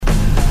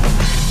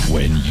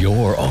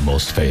you're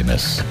almost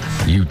famous,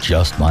 you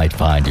just might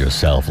find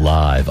yourself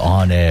live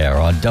on air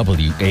on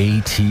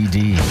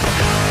WATD.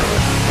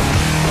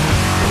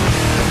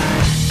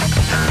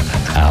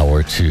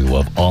 Hour 2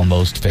 of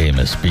Almost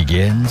Famous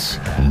begins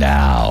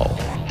now.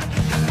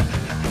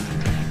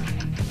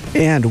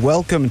 And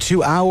welcome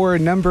to hour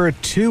number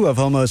 2 of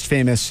Almost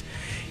Famous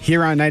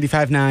here on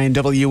 95.9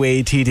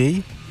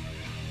 WATD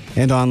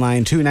and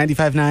online to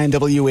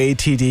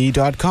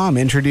 959WATD.com,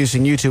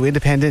 introducing you to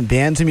independent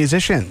bands and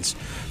musicians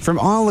from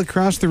all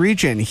across the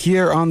region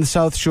here on the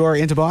South Shore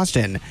into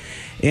Boston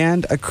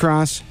and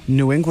across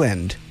New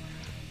England.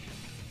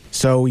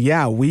 So,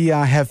 yeah, we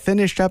have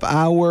finished up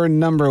hour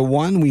number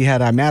 1. We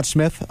had Matt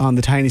Smith on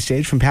the tiny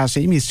stage from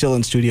Passim. He's still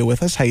in studio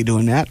with us. How you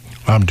doing, Matt?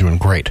 I'm doing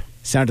great.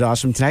 Sounded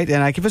awesome tonight.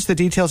 And give us the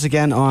details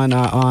again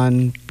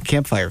on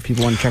Campfire if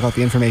people want to check out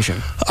the information.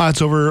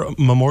 It's over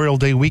Memorial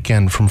Day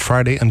weekend from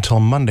Friday until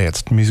Monday.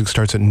 Music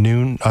starts at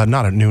noon,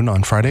 not at noon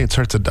on Friday. It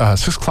starts at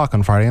 6 o'clock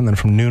on Friday and then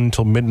from noon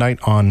till midnight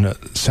on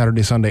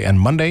Saturday, Sunday, and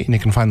Monday. And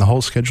you can find the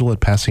whole schedule at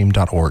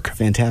passim.org.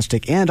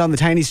 Fantastic. And on the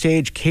tiny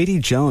stage,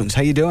 Kaiti Jones.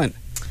 How you doing?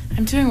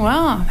 I'm doing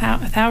well.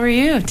 How are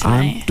you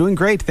tonight? I'm doing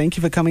great. Thank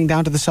you for coming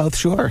down to the South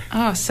Shore.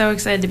 Oh, so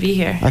excited to be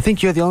here. I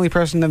think you're the only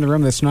person in the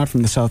room that's not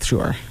from the South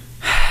Shore.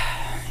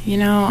 You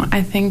know,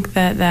 I think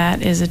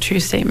that is a true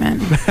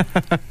statement.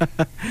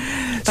 But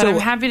I'm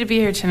happy to be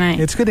here tonight.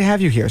 It's good to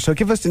have you here. So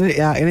give us an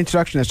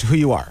introduction as to who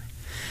you are.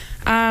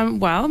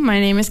 Well, my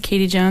name is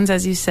Kaiti Jones,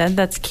 as you said.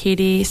 That's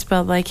Katie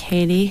spelled like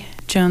Haiti,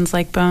 Jones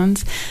like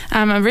bones.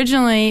 I'm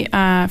originally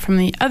from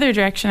the other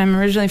direction. I'm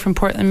originally from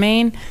Portland,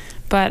 Maine,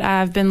 but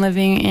I've been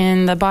living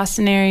in the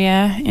Boston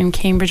area in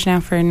Cambridge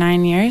now for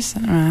 9 years.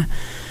 I'm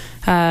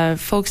a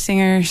folk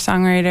singer,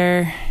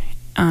 songwriter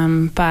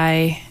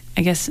by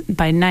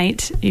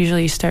night.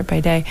 Usually you start by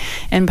day.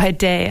 And by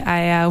day,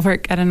 I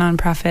work at a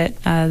nonprofit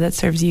that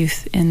serves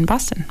youth in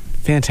Boston.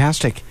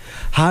 Fantastic.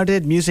 How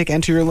did music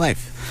enter your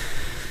life?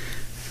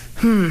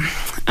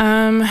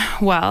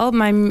 Well,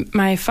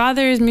 my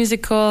father is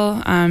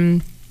musical,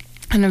 kind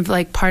of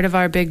like part of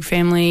our big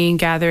family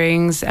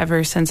gatherings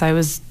ever since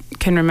I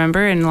can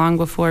remember, and long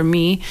before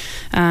me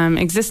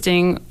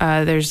existing.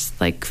 There's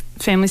like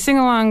family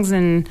sing-alongs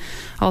and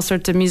all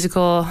sorts of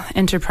musical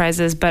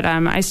enterprises, but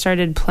I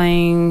started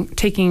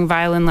taking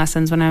violin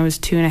lessons when I was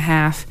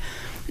 2.5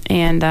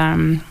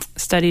 and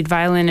studied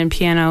violin and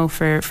piano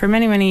for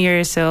many, many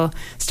years. So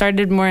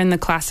started more in the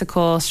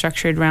classical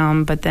structured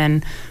realm, but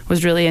then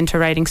was really into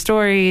writing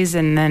stories,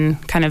 and then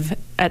kind of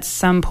at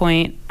some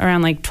point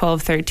around like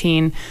 12,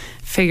 13,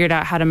 figured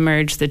out how to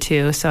merge the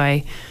two. So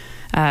I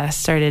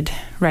started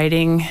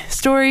writing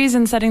stories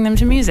and setting them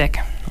to music.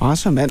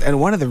 Awesome. And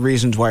one of the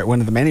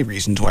many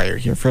reasons why you're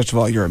here, first of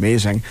all, you're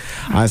amazing.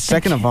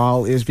 Second of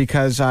all, is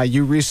because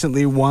you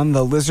recently won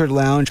the Lizard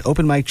Lounge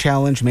Open Mic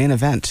Challenge main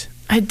event.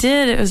 I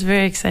did. It was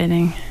very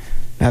exciting.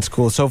 That's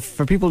cool. So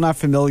for people not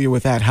familiar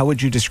with that, how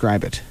would you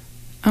describe it?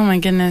 Oh my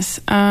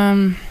goodness.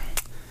 Well,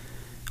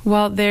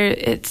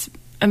 the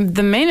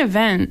main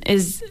event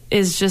is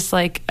just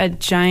like a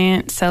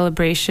giant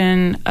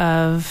celebration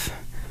of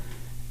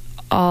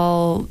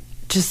all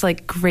just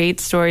like great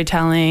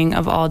storytelling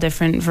of all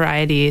different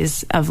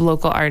varieties of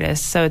local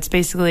artists. So it's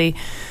basically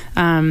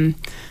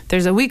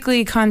there's a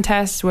weekly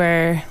contest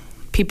where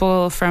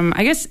people from,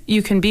 I guess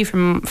you can be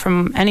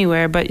from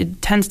anywhere, but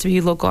it tends to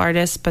be local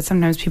artists, but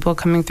sometimes people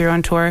coming through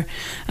on tour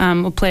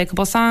will play a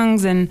couple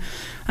songs, and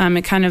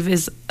it kind of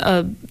is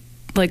a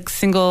like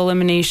single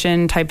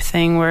elimination type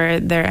thing where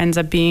there ends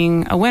up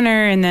being a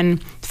winner, and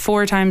then 3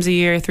 or 4 times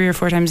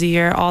a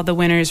year, all the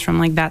winners from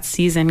like that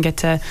season get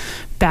to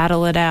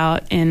battle it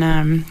out in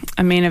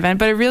a main event.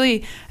 But it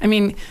really, I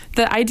mean,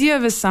 the idea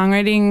of a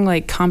songwriting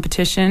like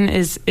competition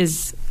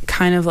is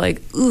kind of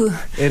like, ugh.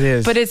 It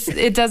is. But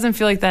it doesn't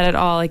feel like that at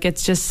all. Like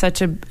it's just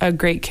such a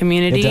great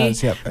community. It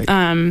does, yep.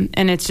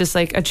 And it's just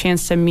like a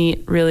chance to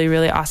meet really,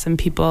 really awesome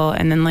people,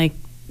 and then like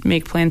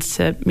make plans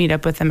to meet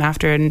up with them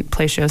after and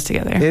play shows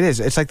together. It is.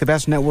 It's like the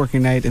best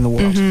networking night in the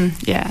world.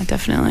 Mm-hmm. Yeah,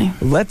 definitely.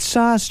 Let's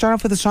start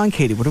off with a song,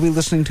 Katie. What are we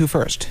listening to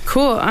first?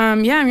 Cool.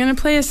 I'm going to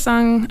play a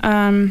song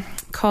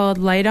called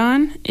Light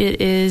On.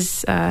 It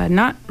is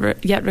not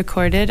yet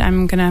recorded.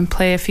 I'm going to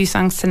play a few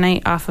songs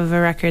tonight off of a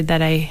record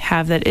that I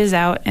have that is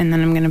out, and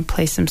then I'm going to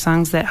play some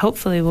songs that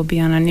hopefully will be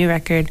on a new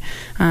record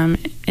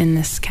in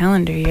this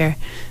calendar year.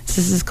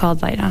 So this is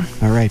called Light On.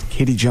 All right.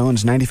 Kaiti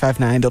Jones,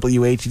 95.9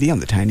 WATD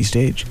on the tiny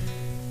stage.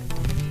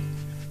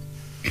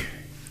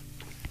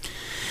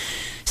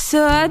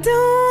 So I don't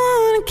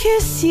wanna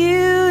kiss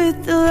you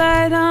with the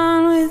light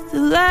on, with the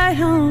light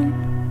on.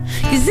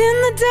 'Cause in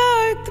the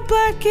dark, the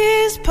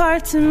blackest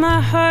parts of my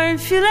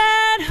heart feel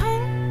at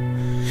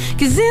home.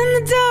 'Cause in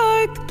the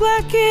dark, the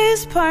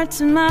blackest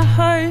parts of my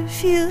heart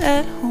feel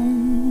at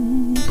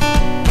home.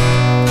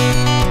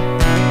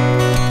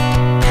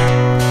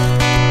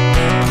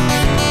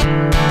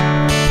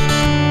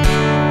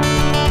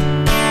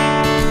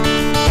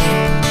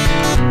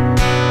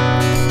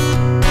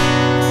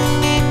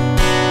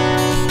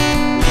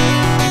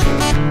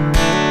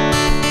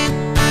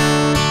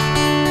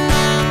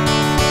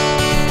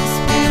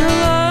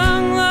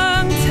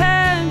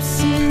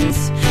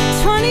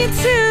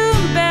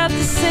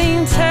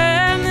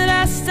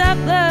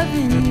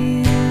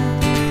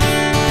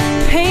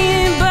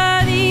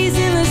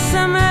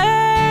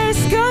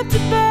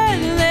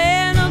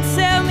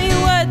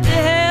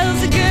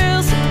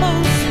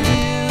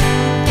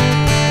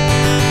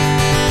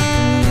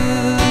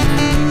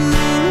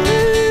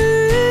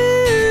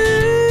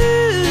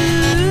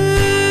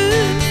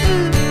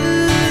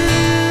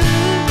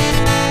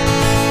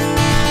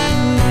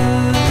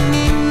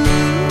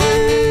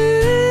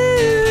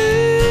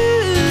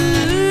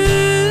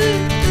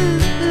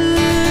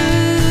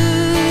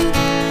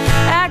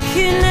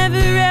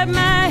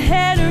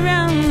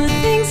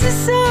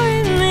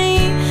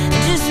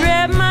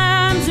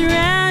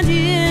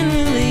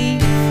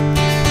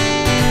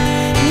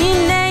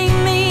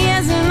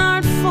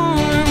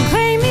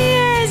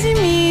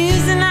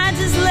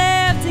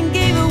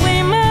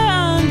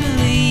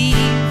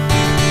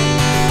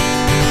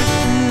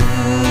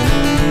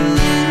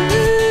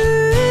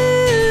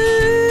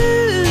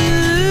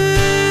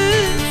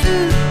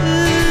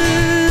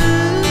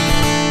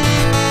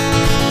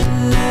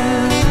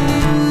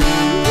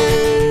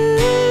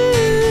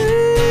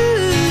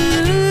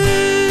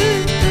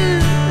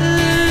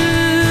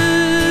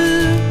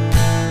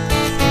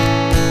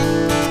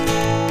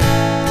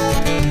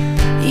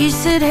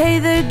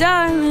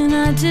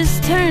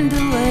 turned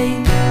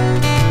away.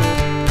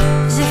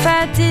 As if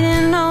I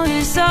didn't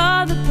notice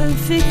all the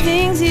perfect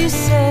things you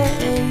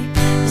said.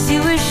 As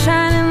you were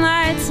shining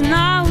lights and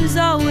I was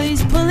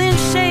always pulling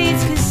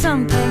shades. Cause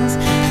some things,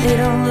 they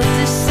don't look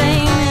the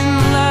same in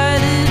the light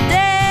of day.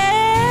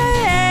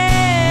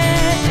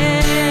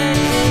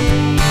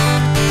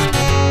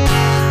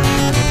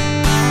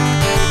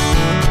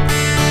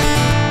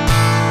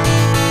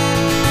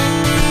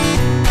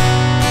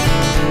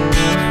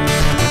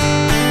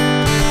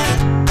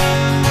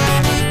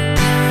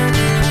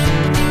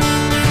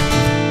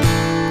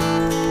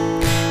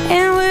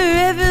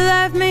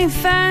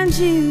 Find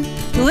you,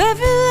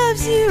 whoever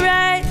loves you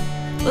right.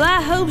 Well,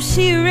 I hope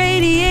she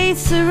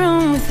radiates the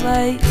room with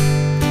light.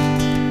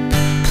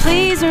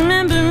 Please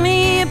remember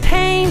me a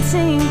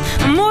painting,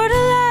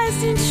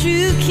 immortalized in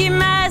true. Keep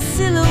my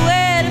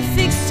silhouette a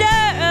fixture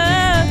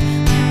of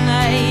the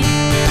night.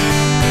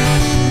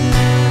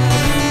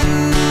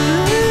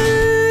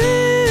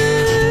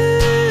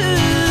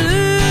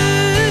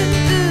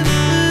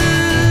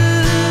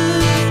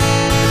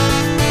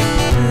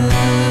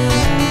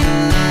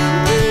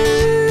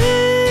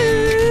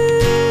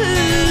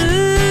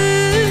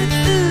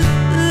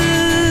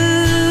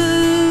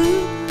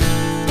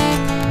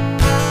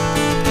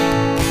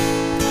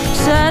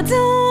 I don't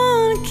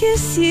wanna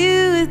kiss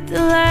you with the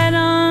light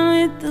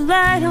on, with the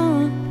light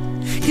on.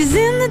 Cause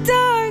in the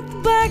dark, the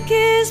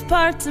blackest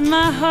parts of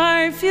my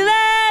heart feel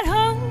at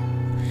home.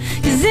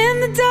 Cause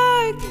in the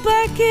dark, the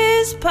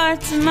blackest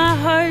parts of my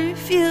heart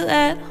feel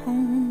at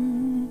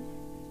home.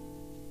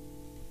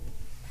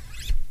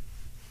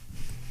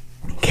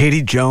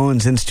 Kaiti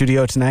Jones in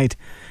studio tonight.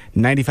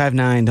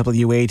 95.9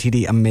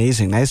 WATD.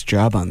 Amazing. Nice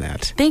job on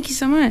that. Thank you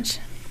so much.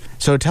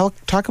 So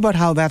talk about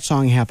how that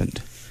song happened.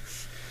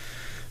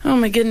 Oh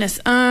my goodness.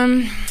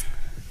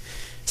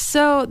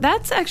 So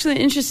that's actually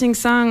an interesting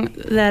song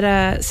that,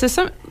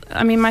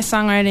 my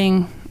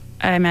songwriting,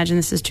 I imagine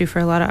this is true for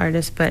a lot of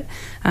artists, but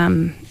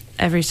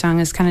every song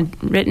is kind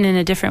of written in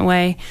a different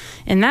way.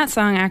 And that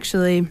song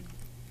actually,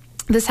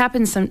 this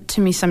happens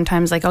to me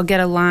sometimes, like I'll get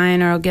a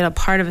line or I'll get a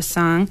part of a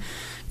song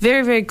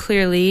very, very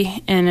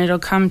clearly, and it'll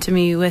come to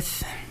me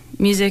with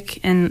music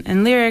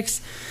and lyrics.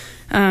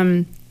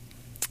 And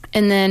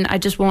then I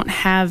just won't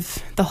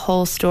have the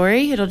whole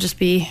story. It'll just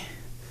be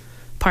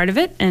part of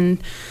it, and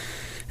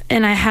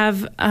I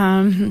have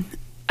I'm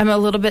a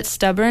little bit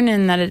stubborn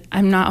in that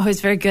I'm not always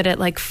very good at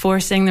like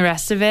forcing the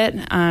rest of it,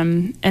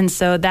 and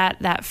so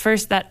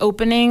that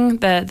opening,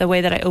 the way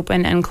that I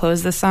open and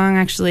close the song,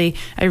 actually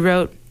I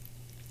wrote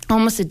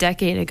almost a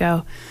decade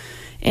ago,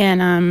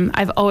 and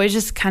I've always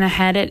just kind of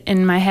had it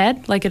in my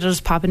head, like it'll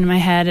just pop into my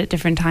head at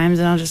different times,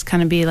 and I'll just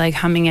kind of be like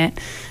humming it,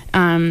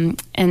 and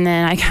then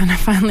I kind of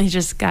finally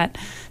just got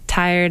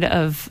tired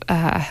of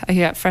I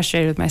got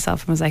frustrated with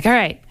myself and was like, all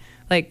right,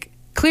 like,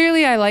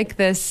 clearly I like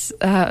this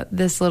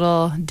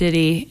little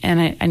ditty,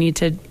 and I need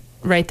to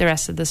write the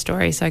rest of the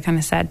story. So I kind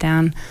of sat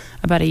down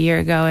about a year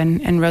ago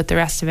and wrote the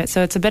rest of it.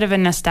 So it's a bit of a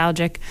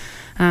nostalgic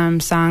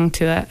song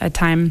to a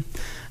time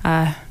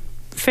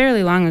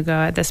fairly long ago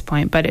at this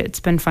point, but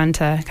it's been fun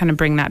to kind of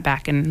bring that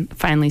back and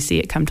finally see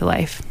it come to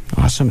life.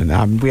 Awesome.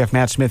 And we have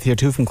Matt Smith here,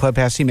 too, from Club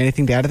Pass Team.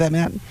 Anything to add to that,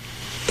 Matt?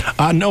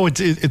 No,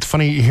 it's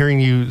funny hearing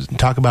you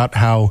talk about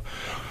how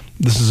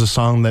this is a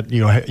song that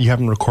you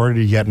haven't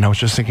recorded yet, and I was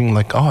just thinking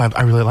like,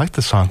 I really like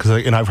this song because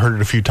I've heard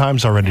it a few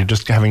times already.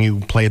 Just having you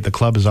play at the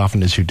club as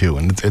often as you do,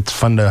 and it's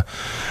fun to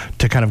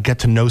kind of get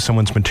to know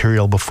someone's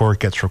material before it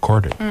gets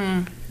recorded.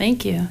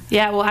 Thank you.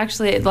 Yeah, well,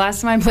 actually, the last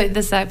time I played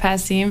this at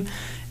Pass Team,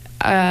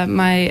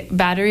 my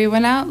battery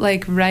went out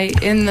like right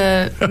in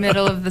the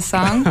middle of the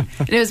song.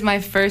 It was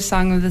my first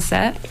song of the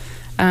set.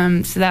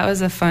 So that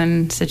was a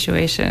fun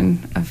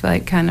situation of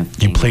like kind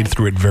of... You played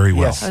through it very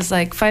well. Yes. I was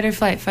like, fight or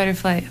flight, fight or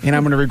flight. And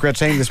I'm going to regret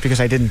saying this because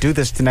I didn't do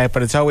this tonight,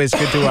 but it's always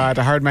good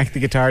to hard mic the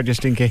guitar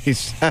just in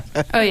case.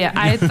 Oh, yeah.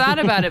 I thought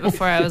about it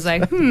before. I was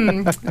like,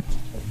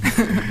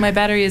 my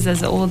battery is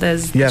as old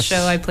as the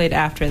show I played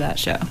after that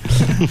show.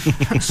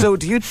 So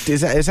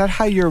is that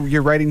how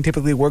your writing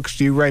typically works?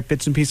 Do you write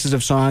bits and pieces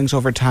of songs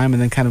over time and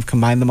then kind of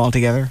combine them all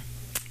together?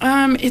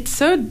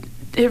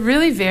 It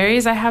really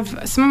varies. I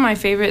have some of my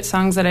favorite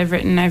songs that I've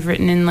written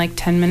in like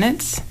 10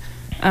 minutes.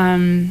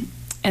 And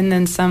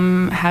then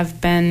some have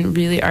been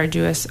really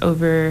arduous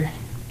over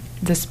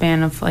the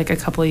span of like a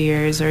couple of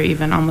years or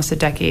even almost a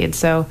decade.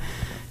 So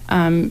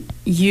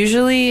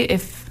usually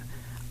if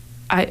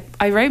I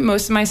write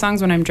most of my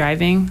songs when I'm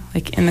driving,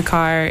 like in the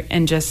car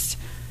and just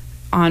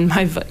on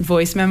my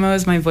voice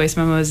memos. My voice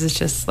memos is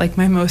just like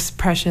my most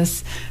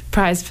precious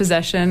prized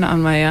possession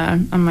on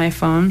my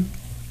phone.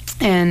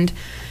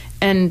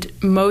 And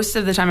most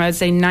of the time, I would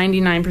say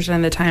 99%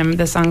 of the time,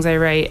 the songs I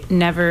write,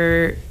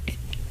 I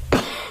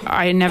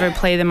never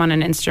play them on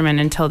an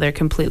instrument until they're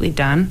completely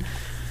done,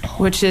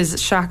 which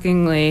is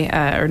shockingly,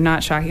 or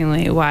not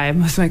shockingly, why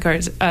most of my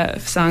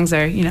songs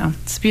are,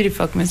 it's beauty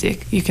folk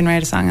music. You can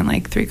write a song in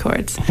like 3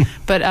 chords.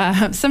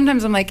 But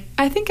sometimes I'm like,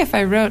 I think if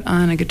I wrote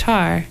on a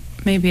guitar,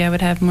 maybe I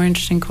would have more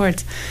interesting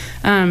chords.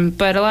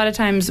 But a lot of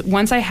times,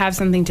 once I have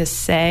something to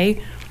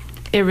say,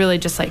 it really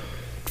just like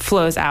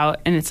flows out,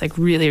 and it's like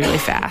really, really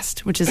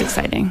fast, which is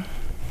exciting.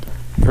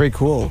 Very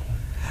cool.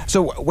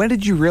 So when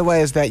did you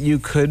realize that you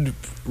could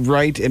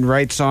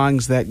write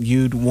songs that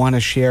you'd want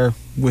to share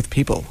with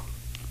people?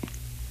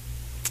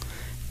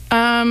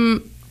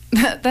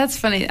 That's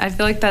funny. I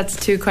feel like that's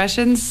two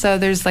questions. So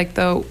there's like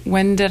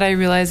when did I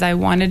realize I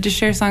wanted to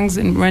share songs,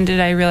 and when did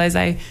I realize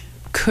I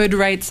could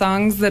write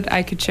songs that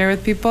I could share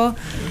with people?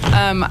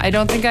 I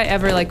don't think I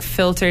ever like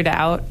filtered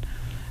out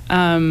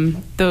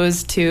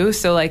those two.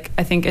 So like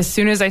I think as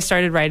soon as I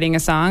started writing a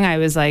song, I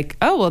was like,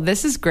 oh well,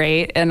 this is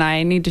great, and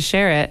I need to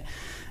share it.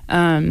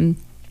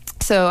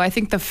 So I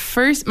think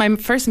my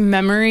first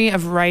memory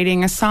of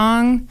writing a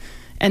song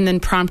and then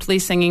promptly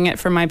singing it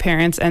for my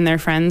parents and their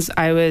friends,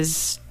 I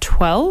was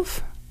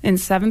 12 in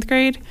 7th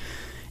grade.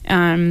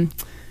 And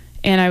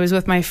I was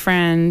with my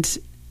friend,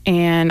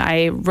 and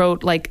I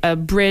wrote like a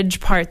bridge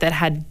part that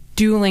had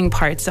dueling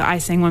parts. So I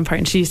sang one part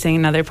and she sang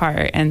another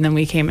part. And then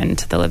we came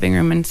into the living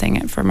room and sang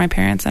it for my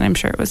parents. And I'm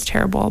sure it was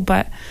terrible,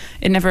 but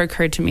it never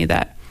occurred to me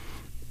that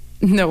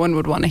no one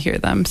would want to hear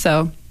them.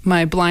 So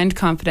my blind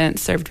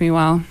confidence served me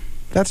well.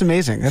 That's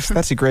amazing.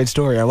 That's a great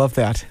story. I love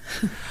that.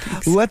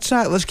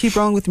 Let's keep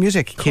rolling with the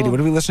music. Cool. Katie, what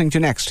are we listening to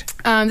next?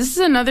 This is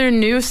another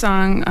new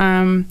song.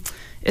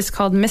 It's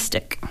called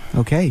Mystic.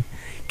 Okay.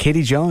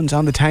 Kaiti Jones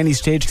on the tiny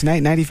stage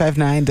tonight,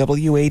 95.9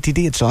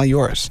 WATD. It's all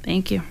yours.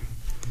 Thank you.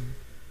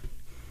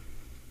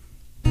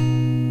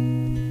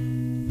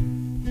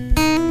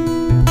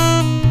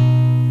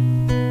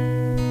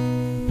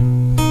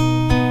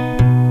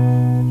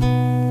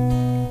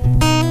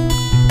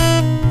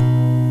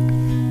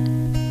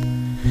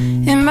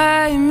 Am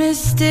I a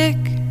mystic?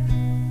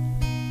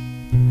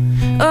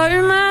 Or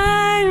am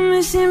I a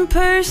missing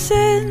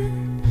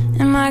person?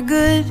 Am I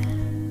good?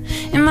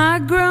 Am I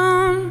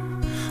grown?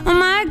 Oh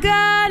my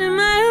God, am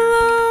I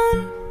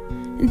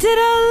alone? Did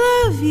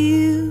I love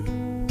you?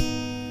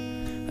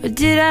 Or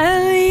did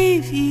I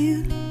leave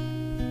you?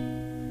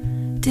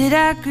 Did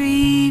I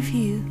grieve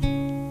you?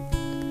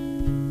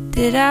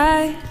 Did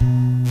I?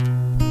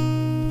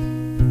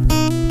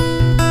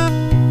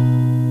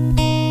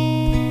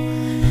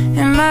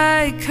 Am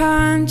I a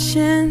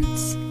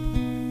conscience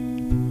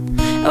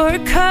or a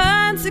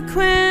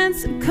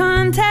consequence of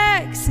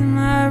contacts? Am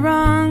I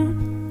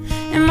wrong?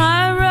 Am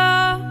I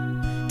raw?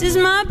 Does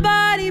my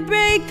body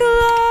break the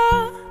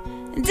law?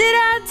 Did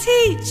I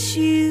teach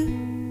you?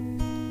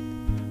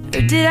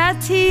 Or did I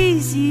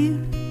tease you?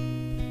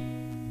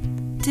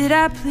 Did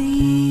I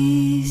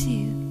please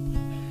you?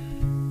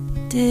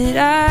 Did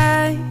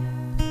I?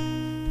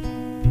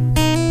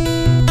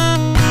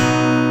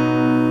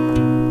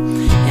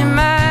 Am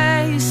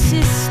I your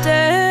sister?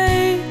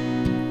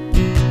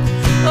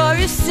 Or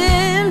a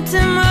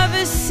symptom of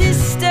a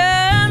system?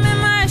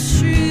 Am I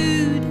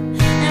shrewd?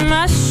 Am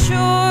I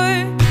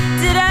sure?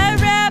 Did I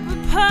rap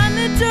upon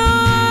the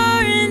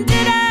door? And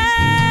did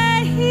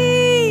I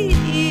heed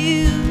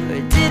you?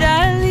 Or did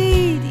I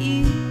lead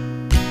you?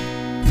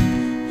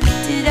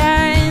 Did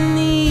I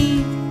need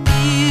you?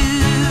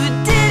 Did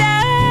I?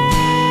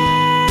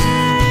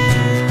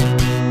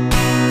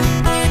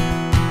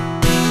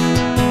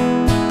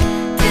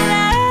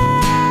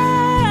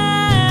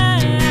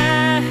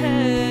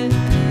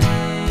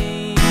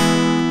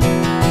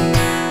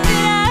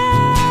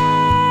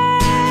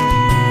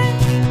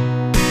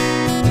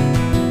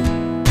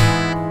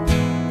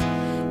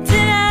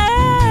 Did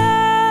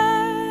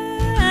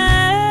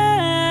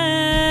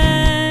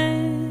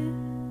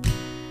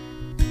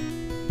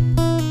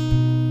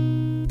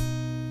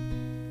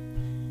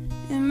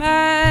Am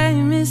I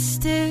a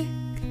mystic?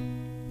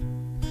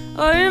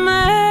 Or am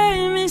I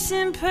a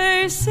missing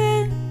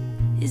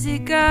person? Is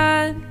it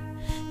God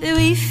that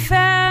we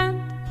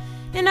found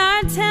in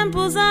our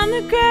temples on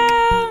the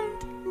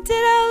ground?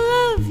 Did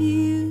I love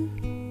you?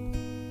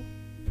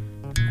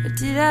 Or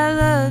did I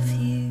love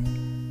you?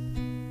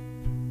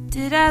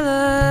 Did I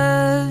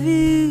love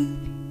you?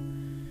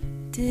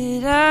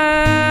 Did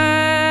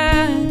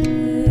I?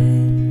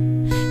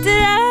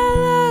 Did I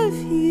love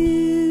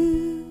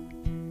you?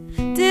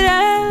 Did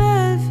I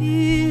love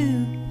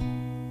you?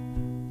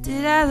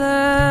 Did I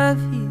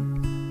love you?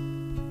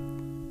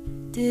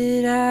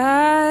 Did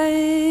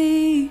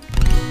I?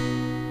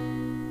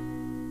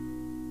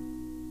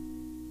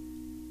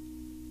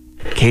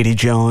 Kaiti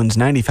Jones,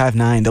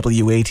 95.9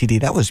 WATD.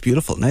 That was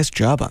beautiful. Nice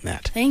job on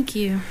that. Thank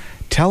you.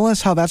 Tell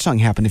us how that song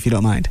happened, if you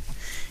don't mind.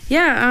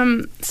 Yeah,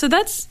 so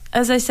that's,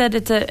 as I said,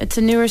 it's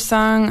a newer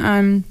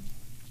song.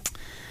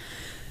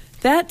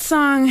 That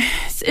song,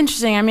 it's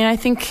interesting. I mean, I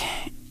think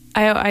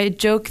I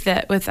joke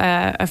that with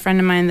a friend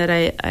of mine that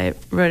I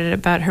wrote it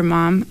about her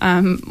mom,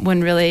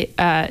 when really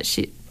I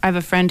have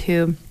a friend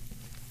who,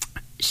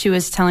 she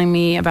was telling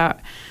me about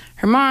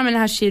her mom and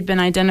how she had been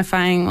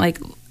identifying, like,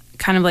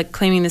 kind of like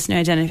claiming this new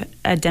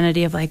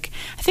identity of like,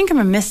 I think I'm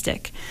a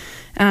mystic.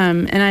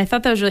 And I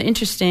thought that was really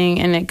interesting,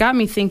 and it got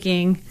me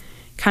thinking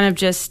kind of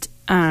just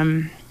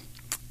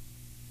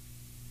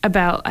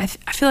about, I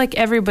feel like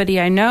everybody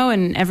I know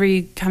and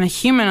every kind of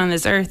human on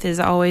this earth is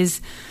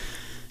always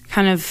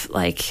kind of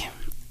like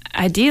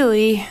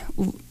ideally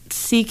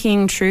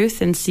seeking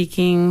truth and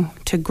seeking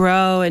to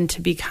grow and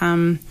to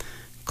become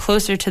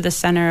closer to the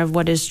center of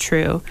what is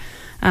true.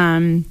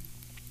 And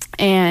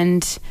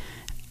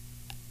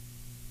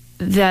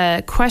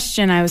the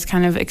question I was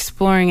kind of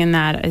exploring in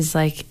that is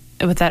like,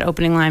 with that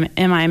opening line,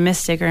 am I a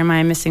mystic or am I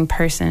a missing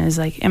person? Is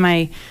like,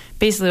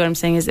 basically what I'm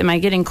saying is, am I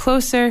getting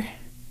closer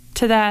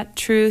to that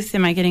truth?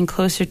 Am I getting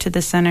closer to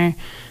the center?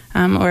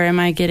 Or am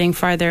I getting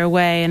farther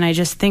away? And I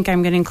just think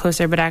I'm getting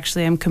closer, but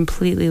actually I'm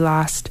completely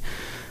lost.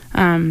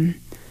 And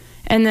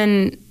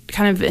then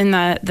kind of in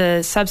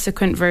the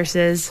subsequent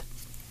verses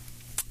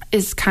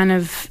is kind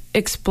of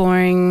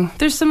exploring,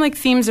 there's some like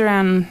themes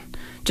around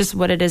just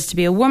what it is to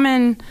be a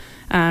woman,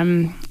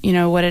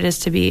 what it is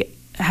to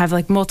have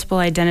like multiple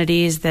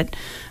identities that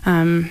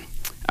are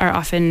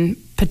often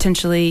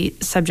potentially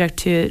subject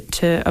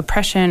to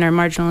oppression or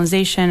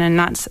marginalization, and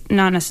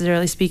not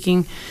necessarily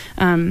speaking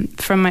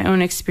from my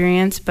own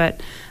experience,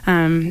 but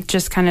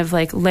just kind of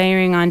like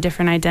layering on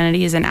different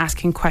identities and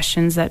asking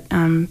questions that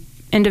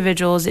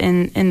individuals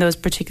in those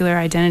particular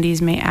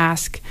identities may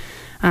ask.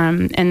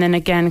 And then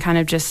again, kind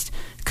of just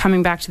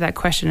coming back to that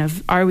question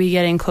of, are we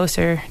getting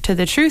closer to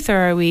the truth, or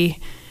are we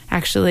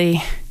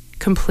actually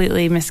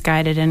completely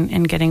misguided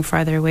and getting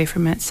farther away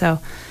from it? So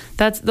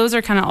those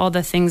are kind of all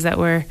the things that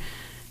were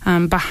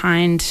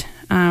behind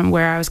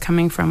where I was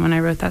coming from when I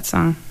wrote that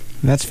song.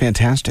 That's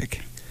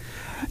fantastic.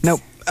 Now,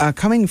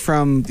 coming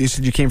from, you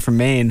said you came from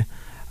Maine,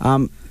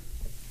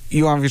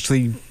 you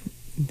obviously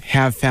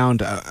have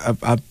found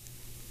a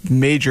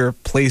major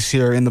place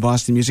here in the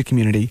Boston music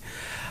community.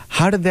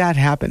 How did that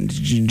happen?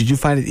 Did you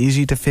find it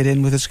easy to fit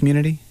in with this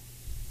community?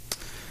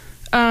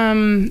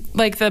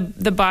 Like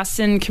the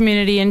Boston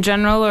community in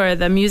general, or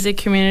the music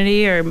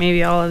community, or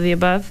maybe all of the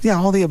above? Yeah,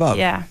 all the above.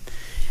 Yeah.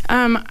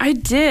 I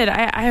did.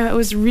 I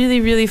was really,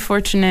 really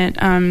fortunate.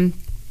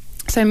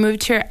 So I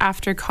moved here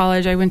after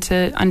college. I went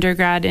to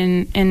undergrad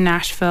in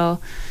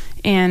Nashville,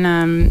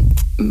 and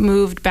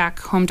moved back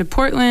home to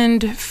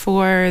Portland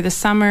for the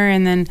summer.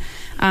 And then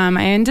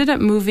I ended up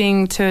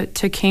moving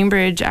to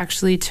Cambridge,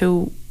 actually,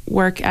 to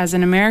work as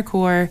an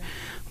AmeriCorps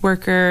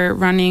worker,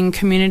 running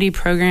community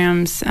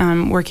programs,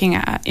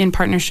 working in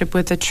partnership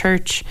with a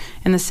church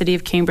in the city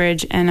of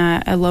Cambridge and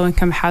a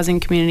low-income housing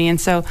community. And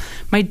so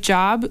my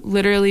job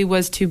literally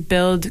was to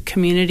build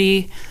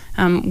community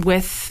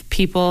with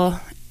people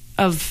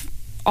of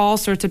all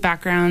sorts of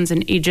backgrounds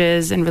and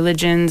ages and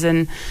religions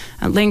and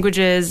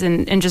languages,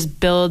 and just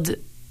build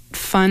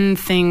fun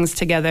things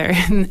together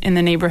in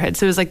the neighborhood.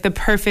 So it was like the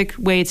perfect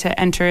way to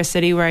enter a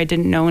city where I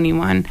didn't know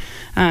anyone.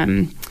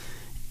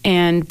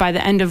 And by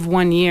the end of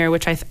 1 year,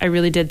 which I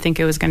really did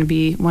think it was going to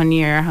be 1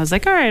 year, I was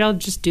like, all right, I'll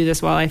just do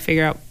this while I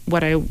figure out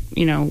where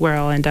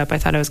I'll end up. I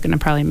thought I was going to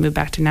probably move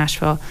back to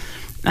Nashville.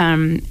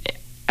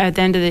 At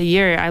the end of the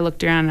year, I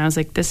looked around and I was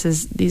like,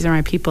 these are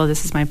my people.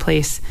 This is my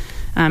place.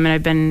 And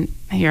I've been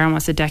here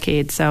almost a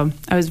decade. So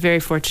I was very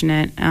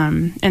fortunate.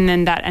 And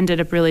then that ended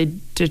up really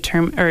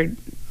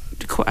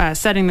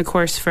setting the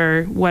course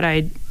for what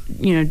I,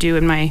 do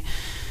in my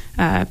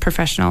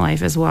professional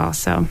life as well.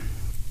 So.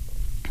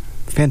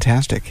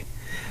 Fantastic.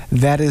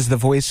 That is the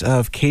voice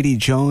of Kaiti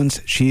Jones.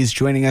 She's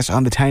joining us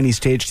on the tiny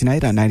stage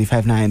tonight on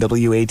 95.9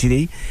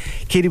 WATD.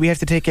 Kaiti, we have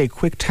to take a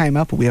quick time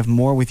up, but we have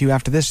more with you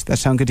after this. That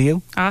sound good to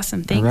you?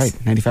 Awesome. Thanks. All right.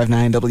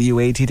 95.9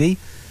 WATD.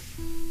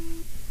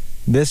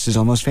 This is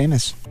Almost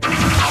Famous.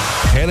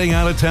 Heading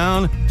out of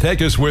town?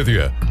 Take us with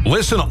you.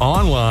 Listen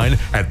online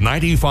at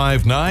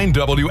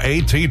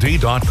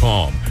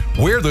 959watd.com.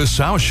 We're the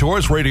South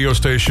Shore's radio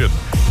station.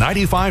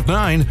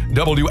 95.9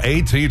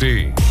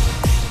 WATD.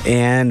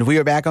 And we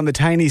are back on the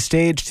tiny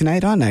stage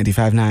tonight on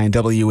 95.9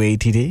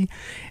 WATD.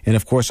 And,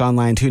 of course,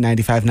 online to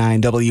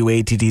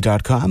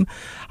 959watd.com.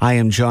 I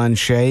am John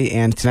Shea,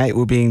 and tonight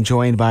we're being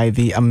joined by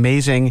the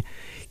amazing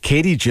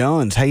Kaiti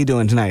Jones. How you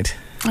doing tonight?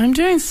 I'm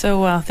doing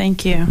so well,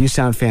 thank you. You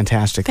sound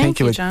fantastic.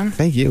 Thank you, John.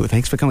 Thank you.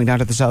 Thanks for coming down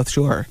to the South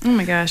Shore. Oh,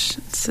 my gosh.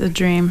 It's a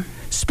dream.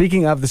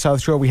 Speaking of the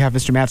South Shore, we have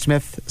Mr. Matt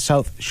Smith,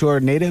 South Shore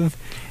native,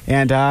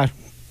 and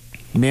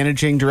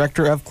Managing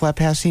Director of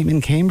Clapassim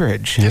in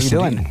Cambridge. How you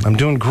doing? Indeed. I'm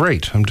doing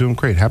great.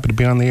 Happy to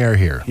be on the air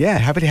here. Yeah,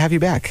 happy to have you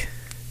back.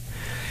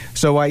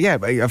 So,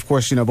 of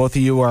course, both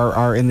of you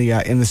are in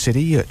the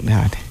city.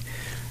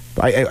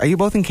 Are you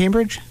both in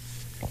Cambridge?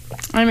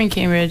 I'm in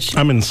Cambridge.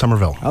 I'm in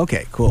Somerville.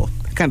 Okay, cool.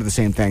 Kind of the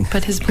same thing.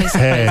 But his place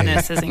of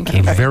business is in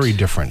Cambridge. Very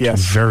different.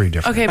 Yes. Very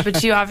different. Okay,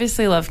 but you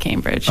obviously love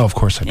Cambridge. Oh, of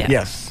course I do. Yeah.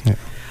 Yes. Yeah.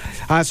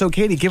 So,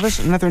 Kaiti, give us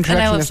another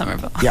introduction. And I love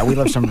Somerville. Yeah, we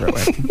love Somerville.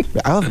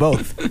 I love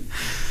both.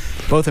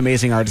 Both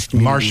amazing artist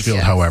communities. Marshfield,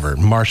 however.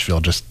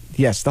 Marshfield just...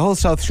 Yes, the whole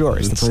South Shore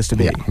is the place to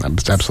be. Yeah,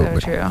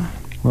 absolutely. So true.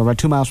 We're about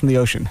 2 miles from the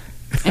ocean.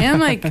 And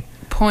like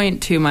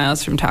 0.2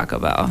 miles from Taco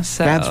Bell.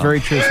 So that's very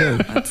true, too.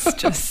 That's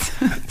just...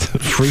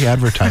 Free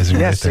advertising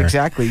right there. Yes,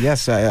 exactly.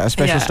 Yes, a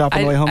special stop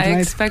on the way home tonight. I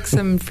expect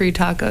some free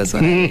tacos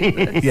when I eat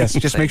this. Yes,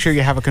 just make sure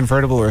you have a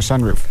convertible or a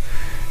sunroof.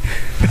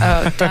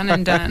 Oh, done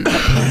and done.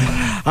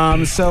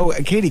 So,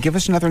 Kaiti, give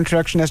us another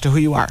introduction as to who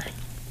you are.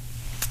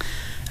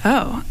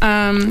 Well,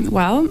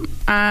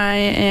 I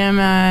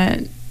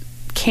am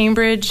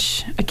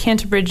Cambridge, a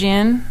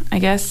Canterbridgean, I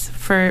guess,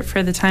 for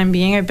the time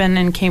being. I've been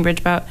in Cambridge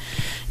about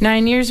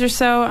 9 years or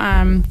so.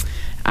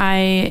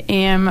 I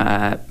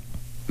am,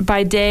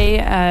 by day,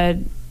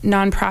 a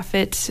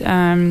nonprofit.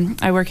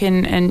 I work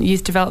in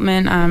youth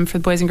development for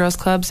the Boys and Girls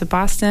Clubs of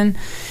Boston.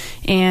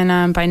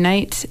 And by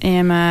night,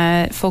 am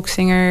a folk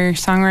singer,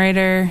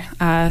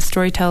 songwriter,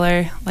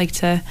 storyteller. Like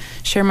to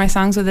share my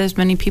songs with as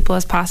many people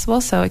as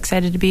possible. So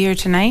excited to be here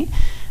tonight.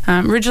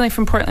 Originally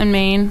from Portland,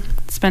 Maine.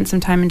 Spent some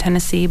time in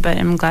Tennessee, but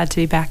I'm glad to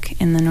be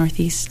back in the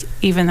Northeast,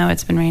 even though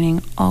it's been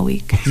raining all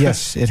week.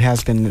 Yes, it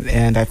has been.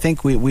 And I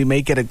think we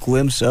may get a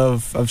glimpse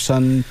of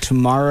sun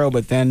tomorrow,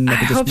 but then I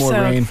think it's more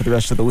rain for the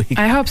rest of the week.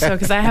 I hope so,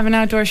 because I have an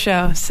outdoor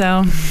show.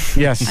 So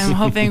yes, I'm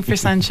hoping for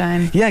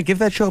sunshine. Yeah, give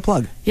that show a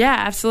plug. Yeah,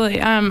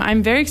 absolutely.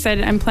 I'm very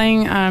excited. I'm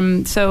playing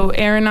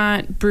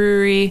Aeronaut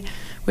Brewery,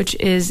 which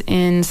is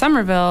in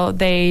Somerville.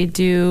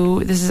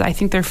 This is, I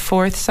think, their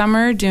fourth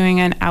summer doing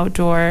an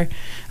outdoor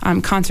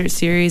concert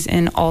series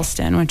in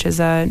Allston, which is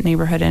a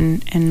neighborhood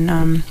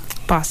in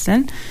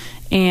Boston.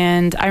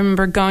 And I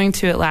remember going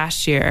to it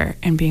last year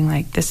and being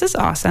like, this is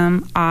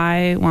awesome.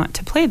 I want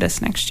to play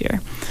this next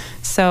year.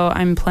 So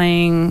I'm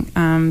playing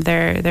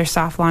their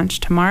soft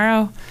launch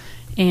tomorrow,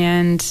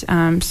 and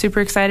super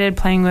excited,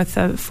 playing with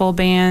a full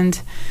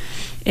band.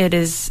 It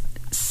is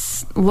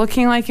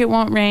looking like it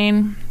won't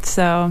rain,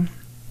 so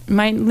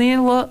might need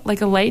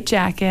a light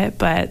jacket,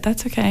 but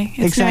that's okay.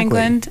 It's exactly. New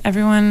England.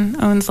 Everyone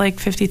owns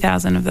like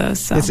 50,000 of those.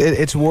 So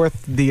it's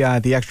worth the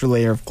extra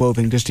layer of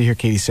clothing just to hear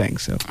Kaiti sing.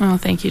 So, oh,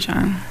 thank you,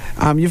 John.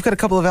 You've got a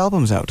couple of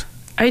albums out.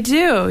 I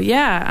do,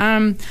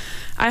 yeah.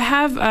 I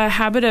have a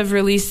habit of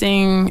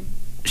releasing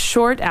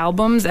short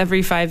albums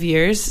every 5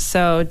 years,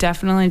 so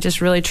definitely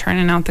just really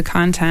churning out the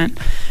content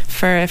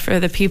for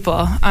the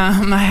people. I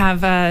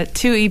have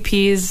 2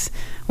 EPs.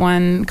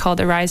 One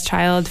called Arise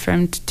Child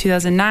from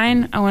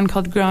 2009, one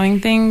called Growing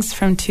Things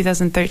from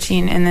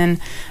 2013, and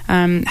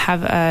then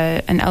have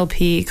an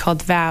LP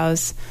called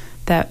Vows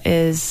that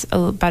is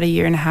about a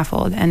year and a half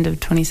old, end of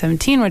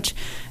 2017, which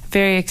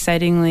very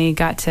excitingly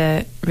got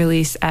to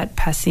release at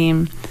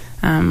Passim,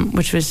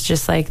 which was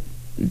just like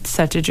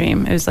such a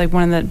dream. It was like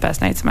one of the best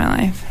nights of my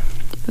life.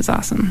 It was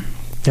awesome.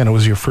 Yeah, and it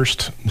was your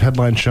first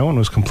headline show and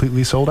was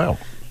completely sold out.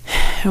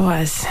 It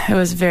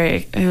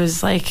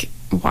was like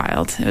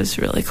wild. It was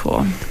really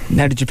cool.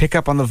 Now, did you pick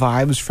up on the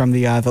vibes from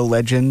the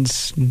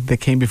legends that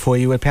came before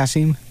you at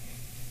Passim?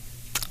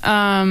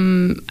 I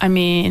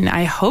mean,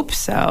 I hope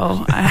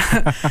so.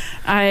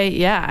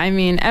 I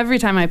mean, every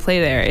time I play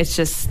there, it's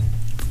just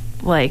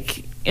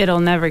like it'll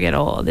never get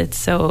old. It's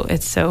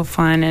so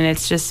fun, and it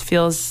just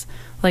feels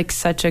like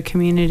such a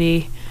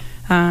community.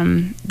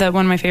 That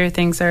one of my favorite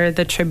things are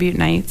the tribute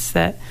nights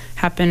that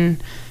happen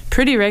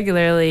pretty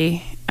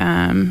regularly,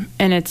 and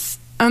it's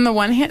on the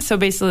one hand, so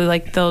basically,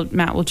 like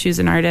Matt will choose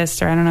an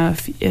artist, or I don't know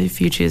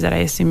if you choose it. I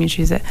assume you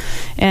choose it,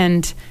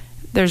 and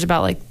there's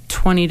about like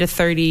 20 to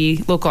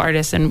 30 local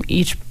artists, and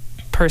each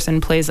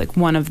person plays like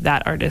one of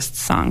that artist's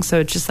songs.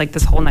 So it's just like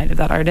this whole night of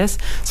that artist.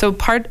 So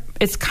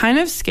it's kind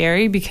of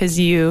scary because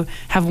you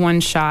have one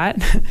shot,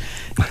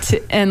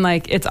 and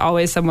like it's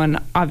always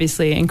someone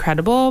obviously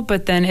incredible,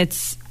 but then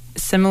it's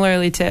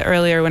similarly to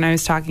earlier when I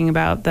was talking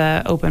about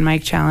the open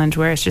mic challenge,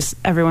 where it's just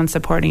everyone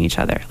supporting each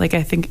other. Like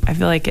I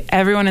feel like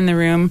everyone in the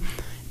room,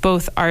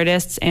 both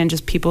artists and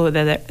just people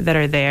that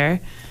are there,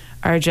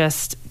 are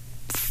just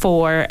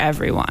for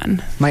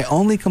everyone. My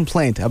only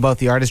complaint about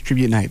the artist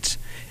tribute nights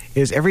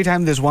is every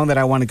time there's one that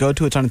I want to go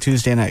to, it's on a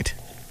Tuesday night.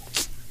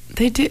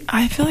 They do.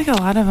 I feel like a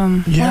lot of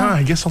them. Yeah,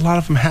 I guess a lot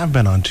of them have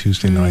been on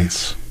Tuesday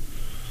nights.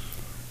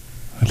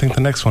 I think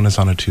the next one is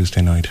on a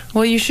Tuesday night.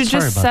 Well, you should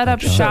just set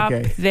up shop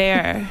Okay.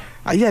 there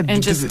Yeah,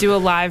 and just do a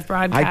live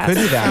broadcast I could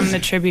do that. from the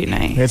tribute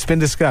night. It's been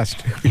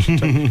discussed.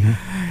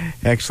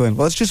 Excellent.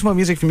 Well, let's do some more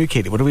music from you,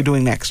 Kaiti. What are we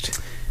doing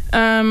next?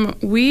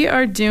 We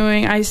are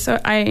doing... I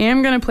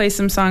am going to play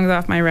some songs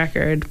off my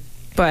record,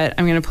 but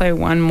I'm going to play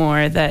one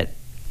more that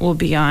will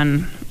be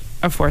on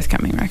a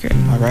forthcoming record.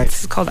 All right.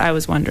 It's called I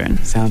Was Wondering.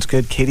 Sounds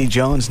good. Kaiti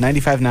Jones,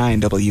 95.9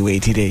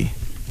 WATD.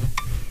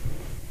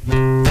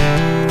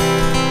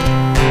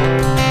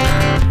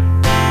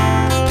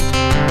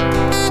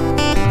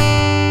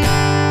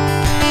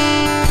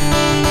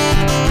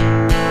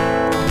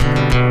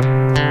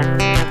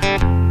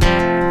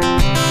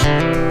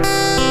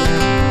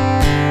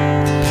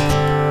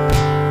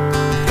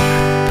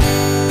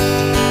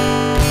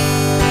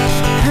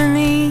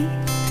 Honey,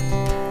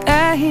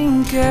 I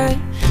ain't got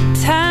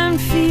time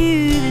for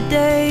you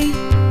today.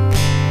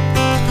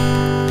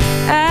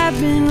 I've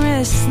been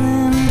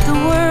wrestling with the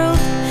world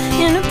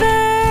in a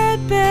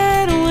bad,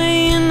 bad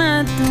way, and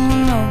I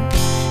don't know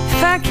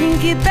if I can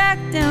get back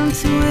down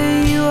to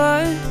where you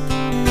are.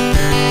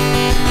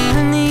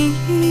 Honey,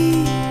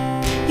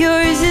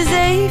 yours is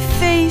a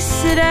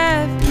face that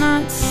I've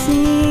not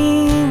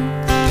seen,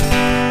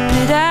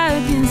 but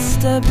I've been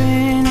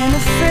stubborn and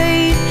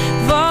afraid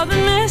of all the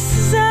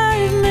messes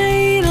I've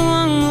made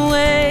along the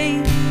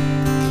way.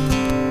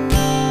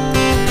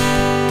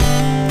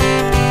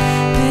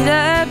 But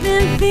I've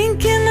been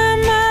thinking I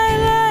might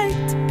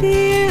like to be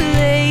your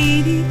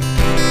lady.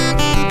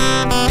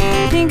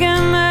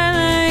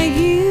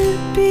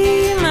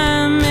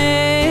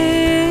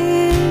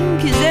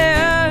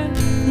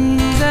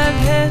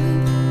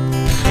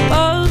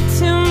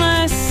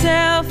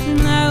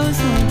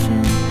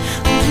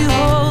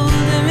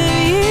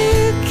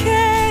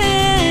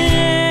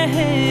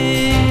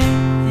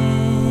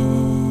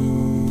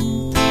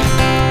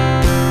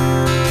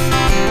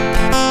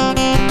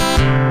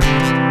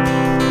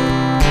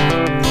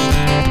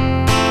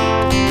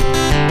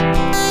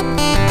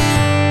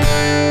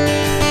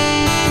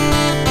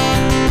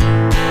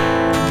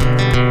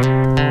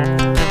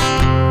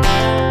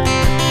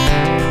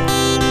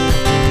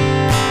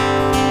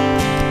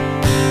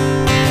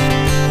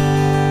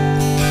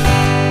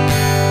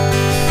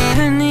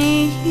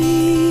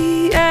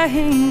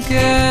 think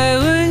I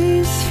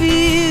was for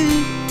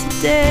you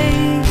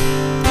today.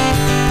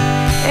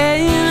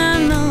 And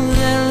I know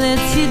that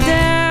lets you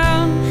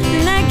down,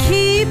 and that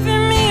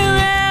keeping me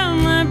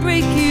around might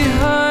break your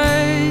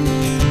heart.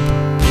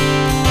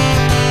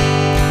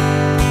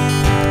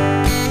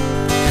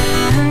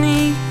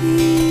 Honey,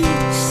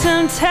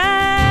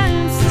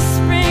 sometimes the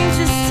spring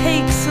just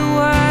takes a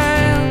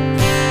while.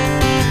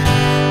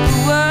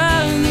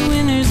 While the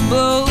winter's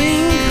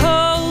blowing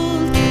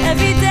cold,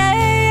 every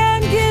day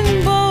I'm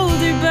getting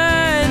bolder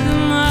by the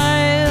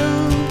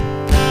mile.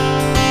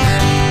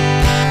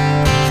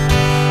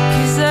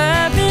 'Cause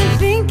I've been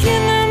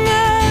thinking I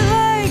might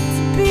like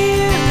to be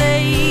a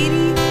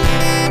lady.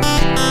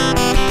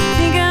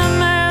 Think I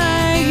might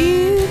like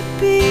you to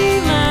be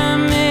my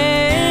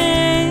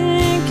man.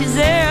 'Cause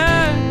there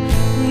are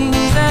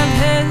things I've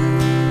held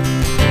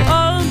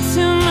all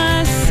to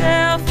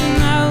myself, and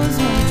I was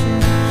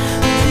wondering,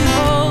 would you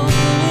hold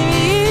them?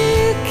 Maybe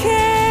you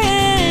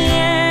can.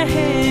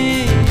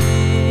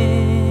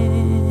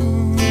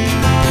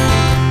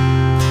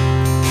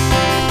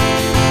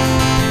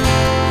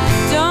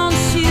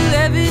 Don't you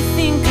ever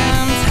think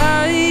I'm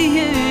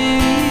tired.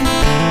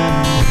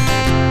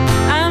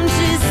 I'm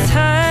just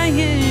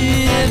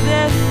tired of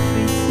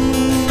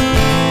everything.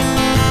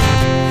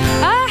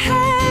 I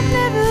have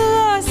never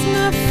lost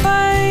my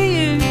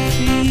fire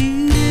for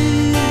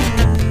you.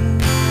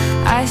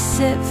 I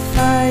set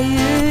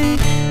fire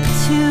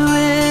to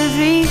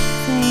everything.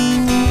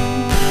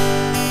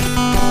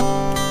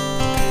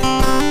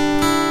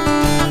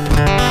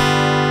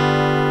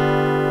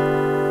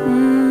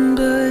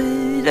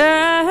 But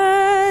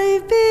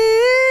I've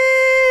been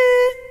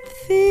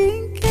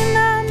thinking I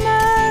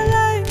might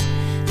like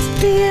to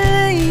be a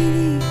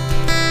lady.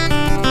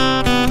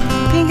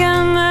 Think I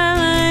might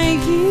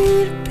like you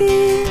to be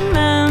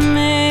my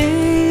man.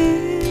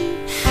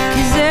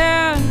 'Cause there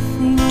are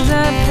things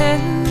I've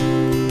held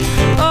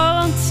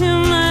all to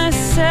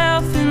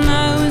myself, and I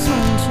was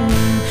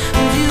wondering,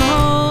 would you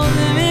hold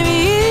them? Maybe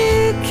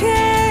you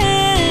can.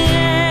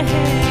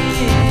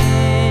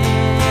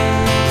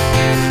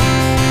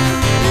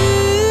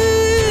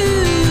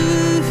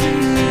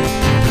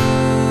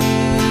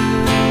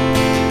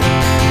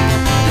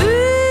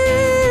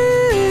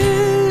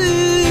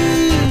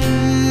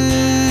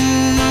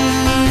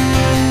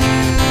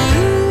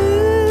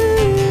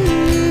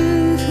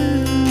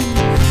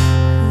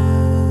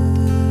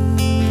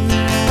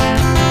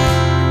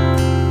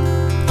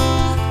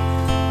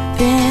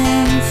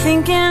 Been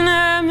thinking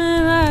I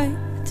might like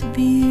to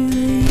be a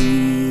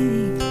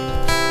lady.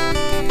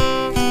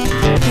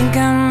 Think I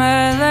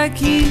might like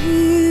you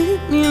to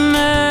be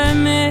my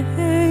man.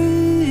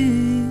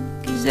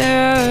 'Cause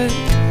there are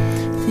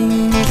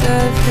things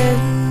I've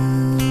held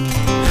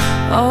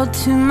all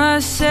to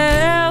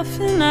myself,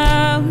 and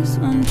I was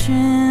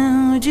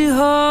wondering, would you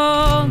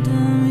hold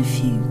them if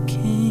you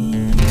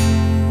can?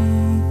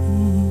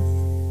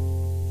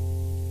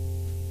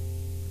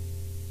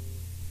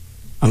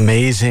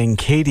 Amazing.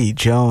 Kaiti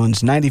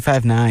Jones,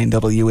 95.9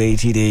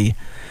 WATD.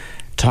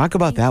 Talk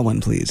about that one,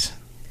 please.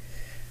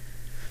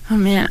 Oh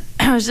man,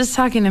 I was just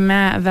talking to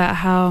Matt about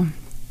how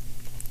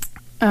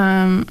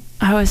I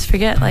always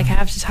forget, like I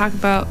have to talk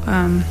about,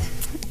 I'm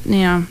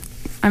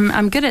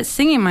good at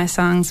singing my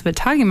songs, but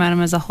talking about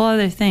them is a whole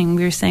other thing.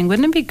 We were saying,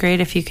 wouldn't it be great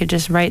if you could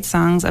just write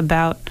songs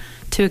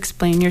to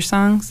explain your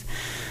songs?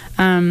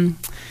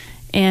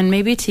 And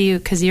maybe to you,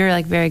 because you're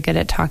like very good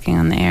at talking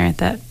on the air,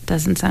 that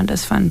doesn't sound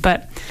as fun.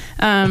 But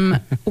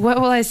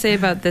what will I say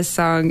about this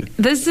song?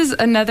 This is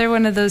another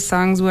one of those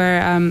songs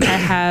where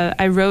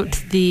I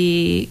wrote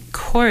the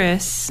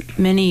chorus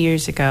many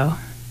years ago,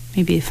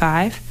 maybe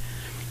 5,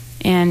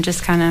 and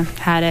just kind of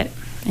had it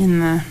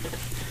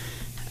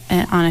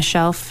on a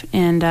shelf.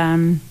 And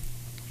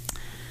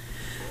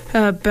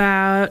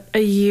about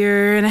a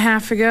year and a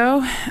half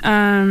ago,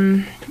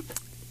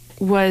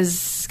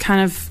 was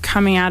kind of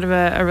coming out of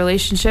a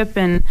relationship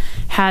and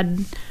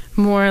had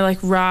more like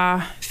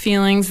raw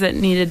feelings that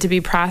needed to be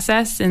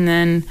processed, and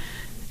then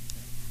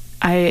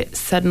I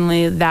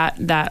suddenly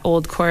that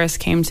old chorus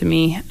came to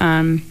me,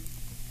 and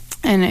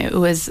it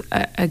was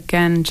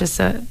again just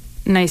a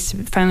nice to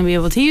finally be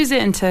able to use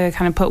it and to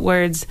kind of put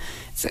words.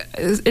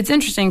 It's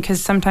interesting because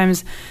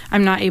sometimes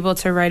I'm not able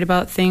to write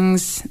about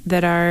things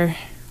that are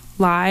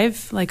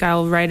live. Like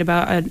I'll write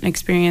about an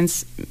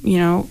experience,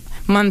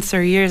 months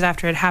or years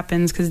after it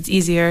happens, because it's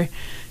easier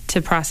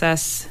to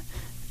process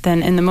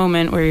than in the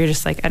moment where you're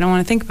just like, I don't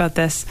want to think about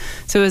this.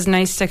 So it was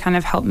nice to kind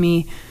of help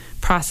me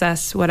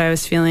process what I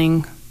was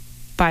feeling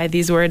by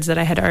these words that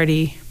I had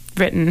already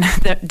written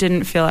that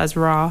didn't feel as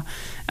raw.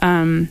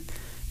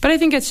 But I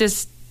think it's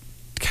just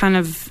kind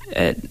of,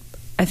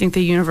 I think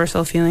the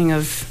universal feeling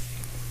of,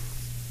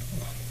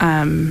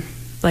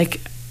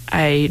 like,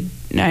 I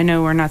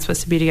know we're not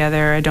supposed to be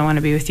together, I don't want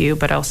to be with you,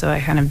 but also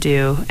I kind of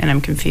do, and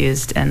I'm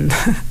confused, and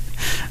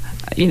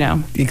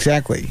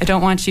Exactly. I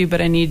don't want you,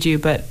 but I need you,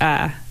 but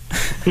that's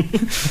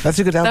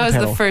a good album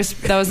title.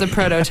 That was the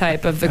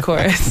prototype of the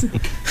chorus.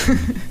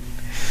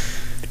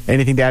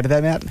 Anything to add to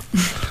that, Matt?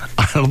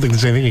 don't think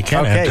there's anything you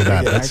can add to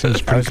that. Yeah, That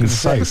seems pretty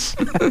concise.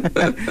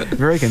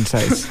 Very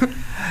concise.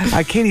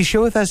 Katie,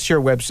 share with us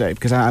your website,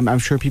 because I'm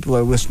sure people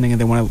are listening and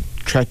they want to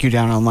track you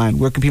down online.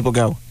 Where can people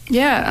go?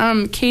 Yeah,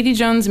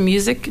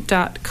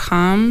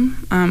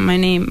 KaitiJonesMusic.com.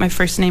 My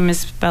first name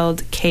is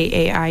spelled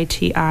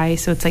Kaiti,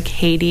 so it's like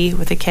Haiti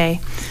with a K.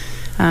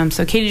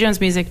 So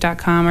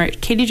KaitiJonesMusic.com, or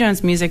Kaiti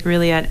Jones Music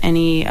really at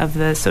any of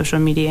the social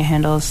media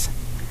handles.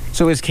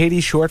 So is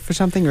Katie short for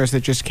something, or is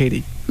it just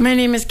Katie? My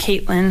name is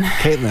Caitlin.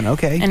 Caitlin,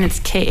 okay. And it's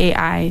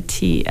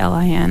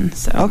Kaitlin.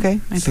 So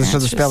okay. So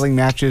the spelling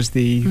matches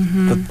the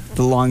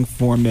long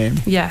form name.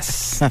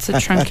 Yes, it's a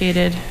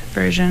truncated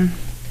version.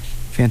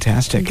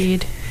 Fantastic.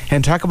 Indeed.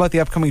 And talk about the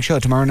upcoming show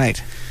tomorrow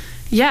night.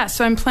 Yeah,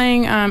 so I'm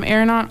playing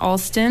Aeronaut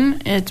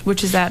Alston,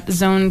 which is at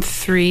Zone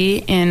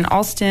 3 in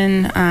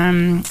Alston,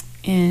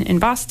 in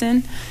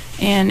Boston,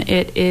 and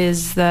it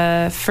is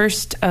the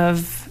first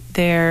of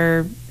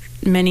their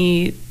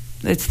many.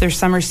 It's their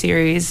summer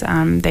series.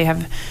 They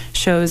have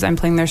shows. I'm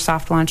playing their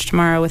soft launch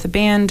tomorrow with a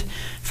band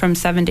from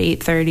 7 to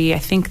 8:30. I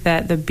think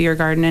that the beer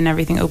garden and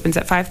everything opens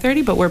at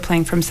 5:30, but we're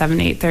playing from 7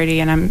 to 8:30,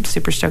 and I'm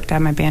super stoked to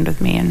have my band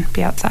with me and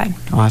be outside.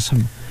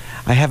 Awesome.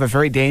 I have a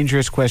very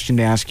dangerous question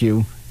to ask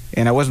you,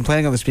 and I wasn't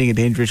planning on this being a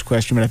dangerous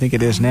question, but I think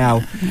it is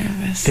now. I'm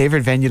nervous.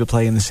 Favorite venue to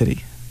play in the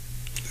city?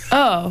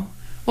 Oh,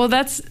 well,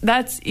 that's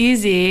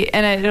easy,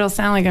 and it'll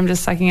sound like I'm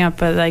just sucking up,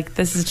 but like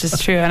this is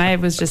just true. And I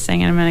was just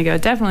saying it a minute ago,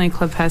 definitely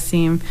Club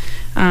Passim,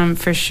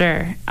 for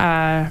sure.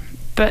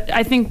 But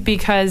I think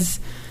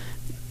because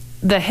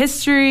the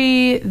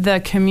history,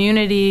 the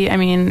community, I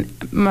mean,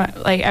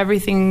 like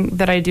everything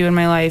that I do in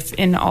my life,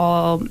 in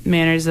all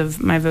manners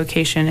of my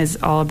vocation, is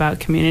all about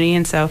community.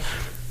 And so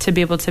to be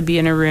able to be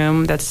in a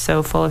room that's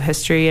so full of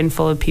history and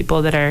full of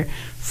people that are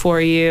for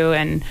you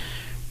and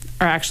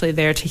are actually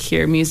there to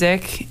hear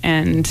music,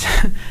 and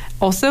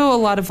also a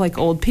lot of like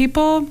old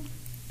people,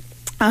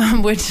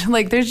 which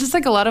like there's just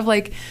like a lot of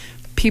like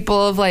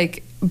people of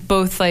like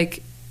both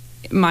like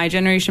my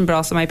generation but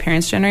also my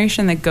parents'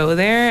 generation that go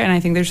there, and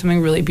I think there's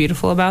something really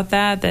beautiful about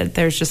that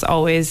there's just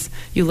always,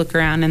 you look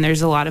around and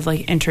there's a lot of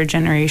like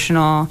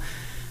intergenerational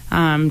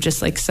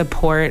just like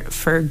support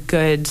for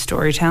good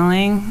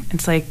storytelling.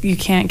 It's like you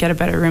can't get a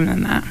better room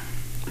than that.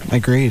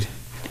 Agreed.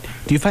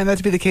 Do you find that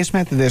to be the case,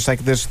 Matt? That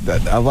there's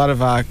a lot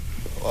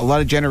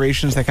of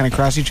generations that kind of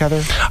cross each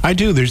other? I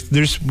do.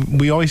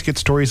 We always get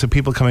stories of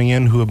people coming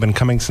in who have been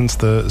coming since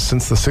the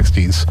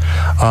 60s,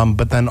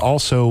 but then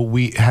also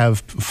we have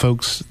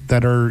folks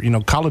that are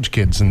college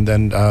kids and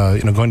then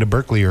going to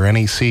Berkeley or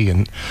NAC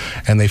and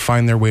they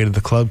find their way to the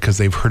club because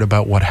they've heard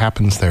about what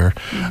happens there.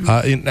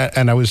 Mm-hmm.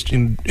 And I was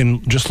in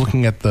just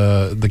looking at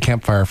the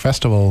Campfire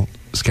Festival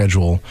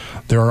schedule.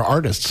 There are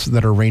artists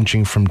that are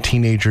ranging from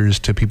teenagers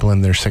to people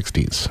in their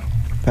 60s.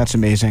 That's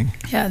amazing.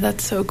 Yeah,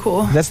 that's so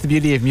cool. That's the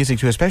beauty of music,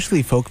 too,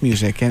 especially folk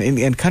music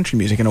and country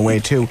music in a way,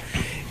 too.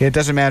 It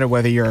doesn't matter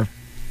whether you're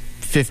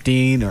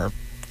 15 or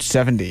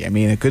 70. I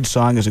mean, a good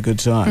song is a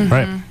good song. Mm-hmm.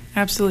 Right.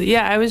 Absolutely.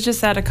 Yeah, I was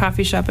just at a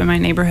coffee shop in my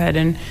neighborhood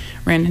and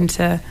ran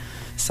into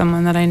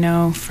someone that I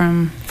know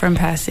from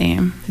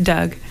Passim,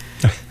 Doug.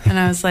 And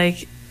I was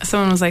like,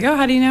 someone was like, oh,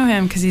 how do you know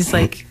him? Because he's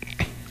like,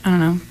 I don't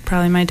know,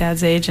 probably my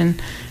dad's age.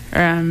 And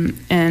I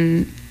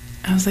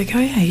was like, oh,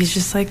 yeah, he's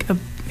just like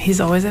he's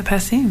always at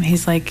Passim.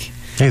 He's like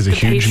he's a the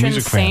huge patron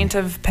music saint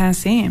fan of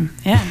Passim.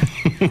 Yeah.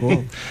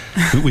 Cool.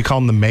 We call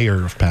him the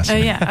mayor of Passim. Oh,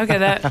 yeah. Okay,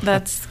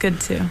 that's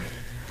good, too.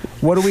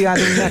 What are we on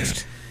doing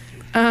next?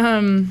 I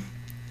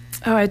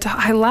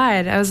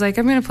lied. I was like,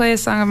 I'm going to play a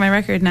song of my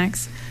record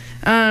next.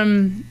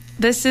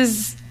 This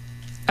is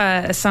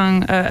a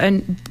song,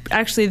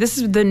 actually, this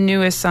is the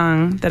newest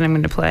song that I'm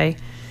going to play.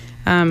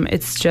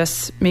 It's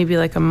just maybe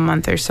like a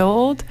month or so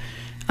old,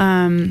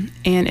 and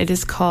it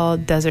is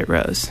called Desert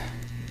Rose.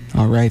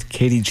 All right,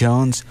 Kaiti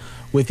Jones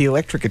with the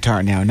electric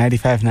guitar now,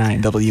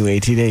 95.9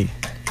 WATD.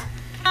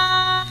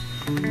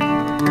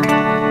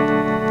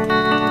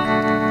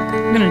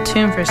 I'm going to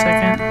tune for a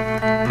second.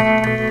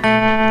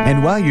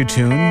 And while you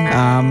tune,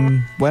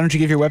 why don't you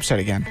give your website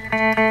again?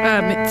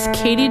 It's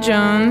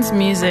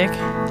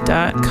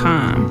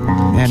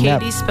KaitiJonesMusic.com. And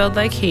Katie spelled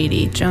like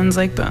Haiti, Jones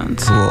like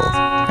Bones. Cool.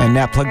 And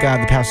Nat, plug the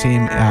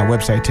Passim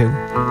website too.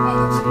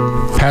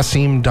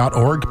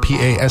 Passim.org,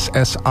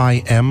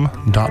 PASSIM.org.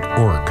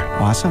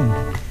 Awesome.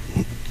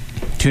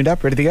 Tuned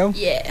up, ready to go?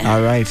 Yeah.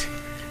 All right.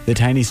 The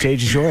tiny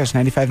stage is yours,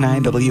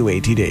 95.9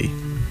 WATD.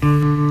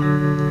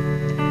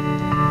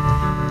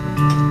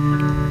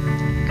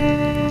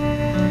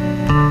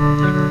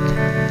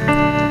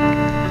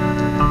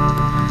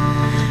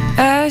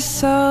 I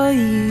saw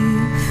you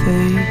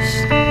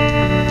first.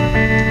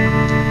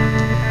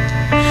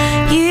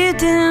 You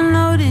didn't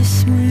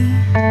notice me.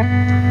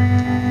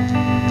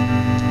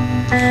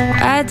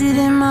 I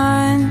didn't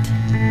mind.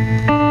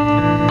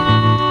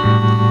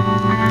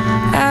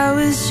 I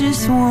was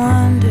just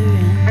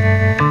wandering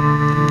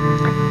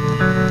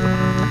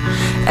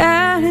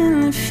out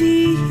in the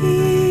fields,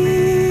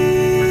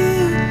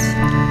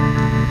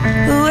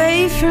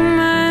 away from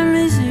my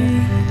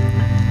misery.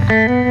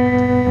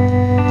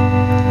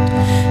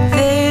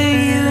 There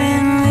you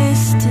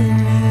enlisted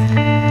me.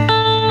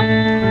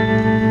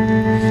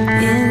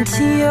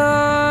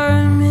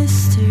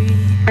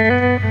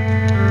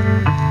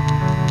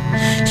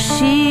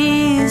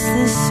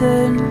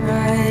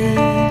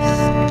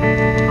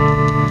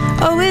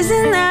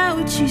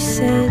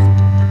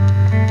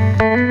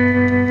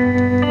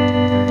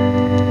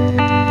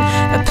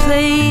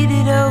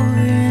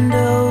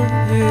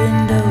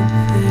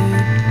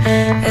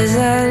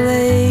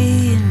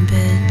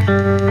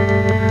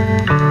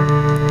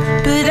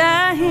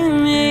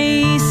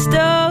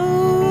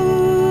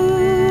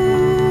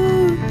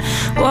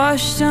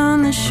 washed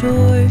on the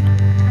shore.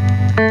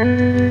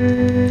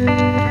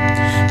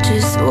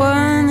 Just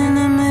one in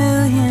a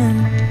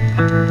million,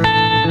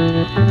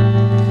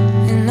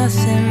 and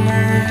nothing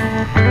more.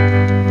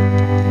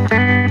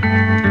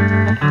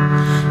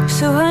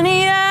 So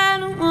honey, I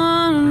don't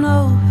wanna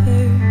know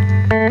her.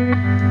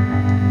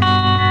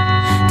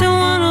 Don't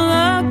wanna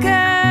look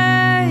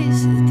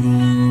eyes at the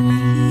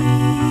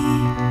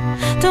enemy.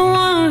 Don't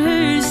want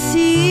her to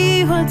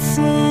see what's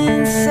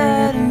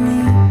inside of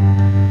me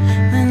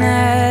when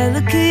I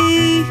look at you.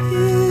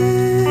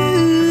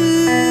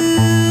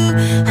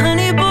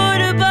 Honey,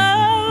 board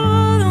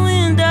above the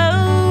window.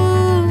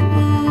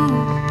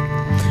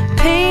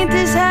 Paint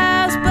this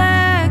house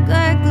black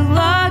like the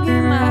log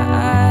in my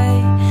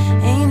eye.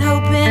 Ain't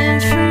hoping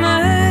for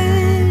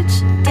much,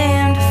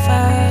 damned if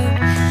I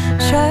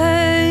try.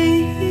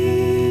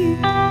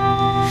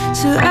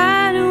 So I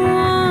don't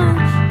want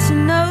to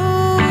know.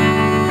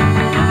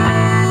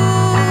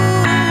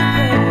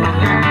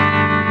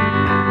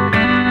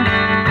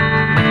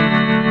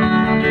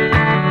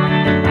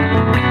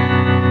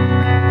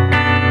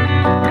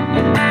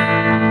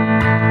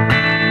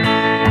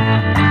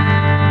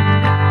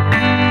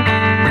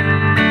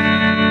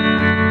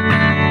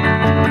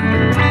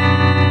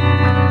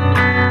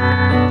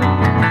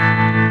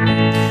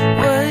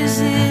 Was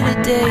it a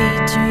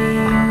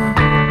daydream?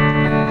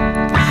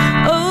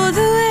 Oh,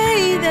 the way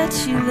that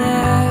you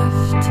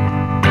laughed,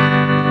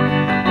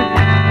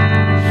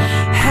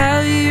 how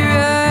your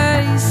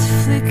eyes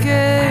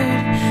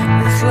flickered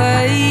with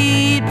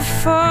light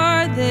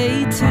before they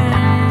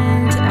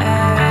turned to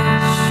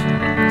ash,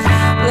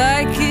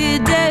 like a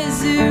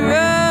desert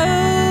rose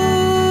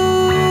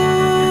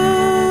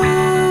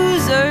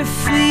or a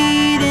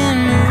fleeting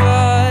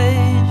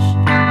mirage.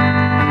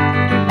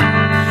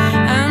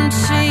 I'm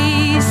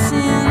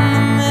chasing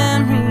the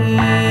memory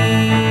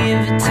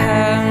of a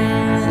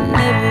time that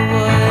never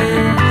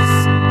was.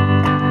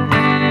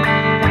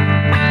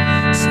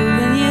 So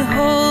when you're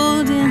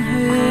holding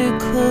her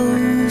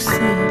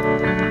closely,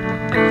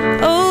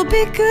 oh,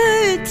 be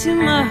good to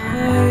my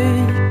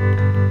heart.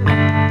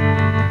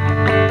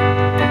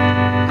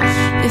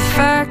 If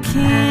I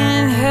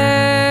can't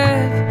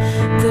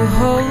have the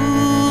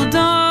hold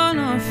on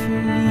or for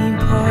me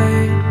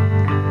part,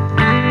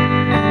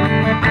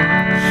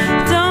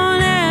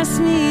 don't ask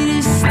me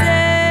to stay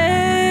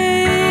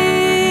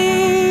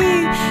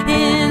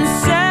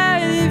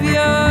inside of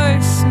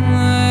your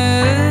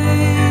smile.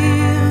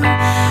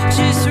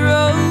 Just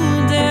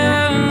roll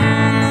down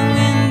the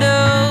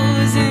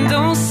windows and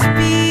don't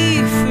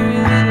speak for a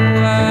little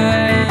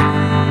while.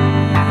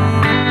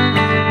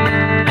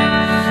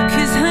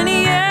 'Cause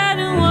honey, I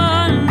don't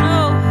wanna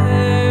know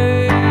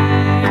her.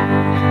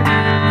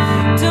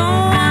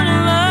 Don't wanna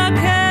lock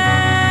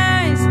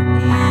eyes at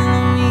the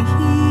enemy.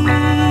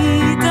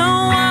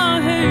 Don't want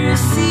her to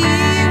see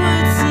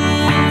what's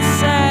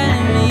inside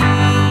of me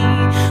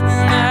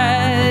when I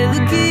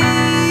look at you.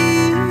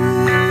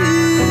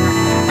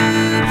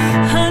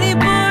 Honey,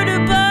 board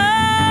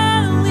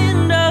above the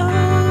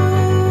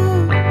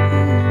windows.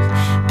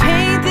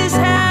 Paint this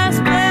house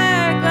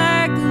black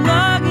like the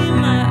log in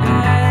my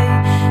eye.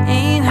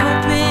 Ain't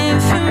hoping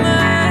for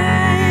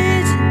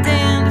much,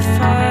 damned if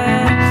I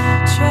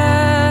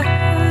try.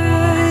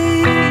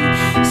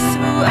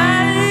 So I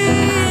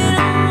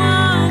don't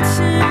want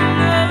to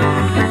know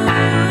her.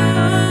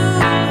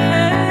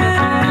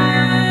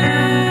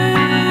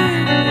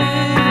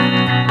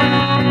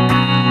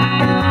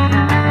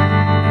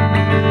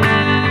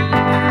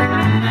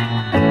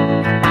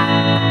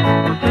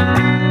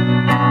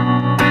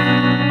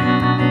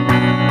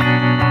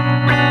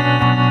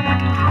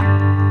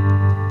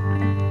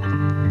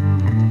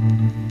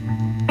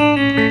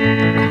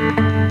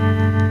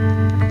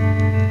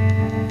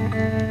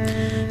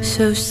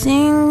 So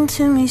sing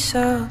to me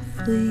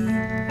softly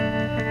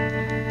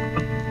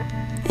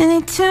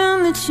any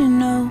tune that you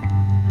know,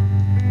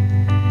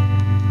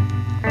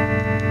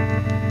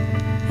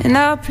 and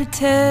I'll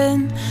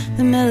pretend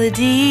the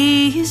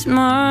melody is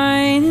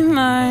mine and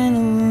mine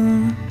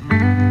alone.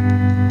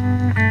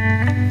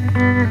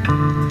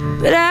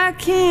 But I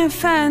can't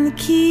find the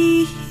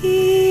key,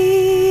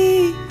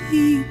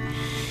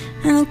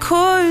 and the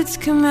chords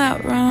come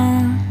out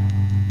wrong,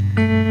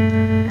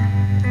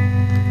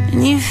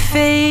 and you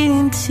fade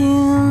into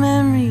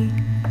memory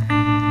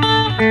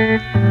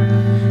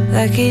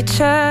like a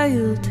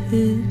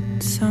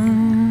childhood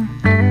song.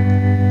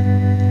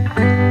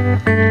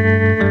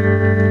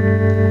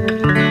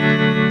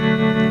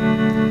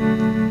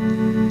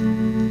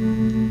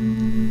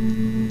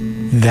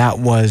 That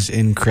was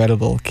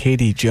incredible.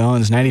 Kaiti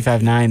Jones,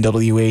 95.9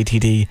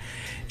 WATD.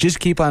 Just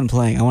keep on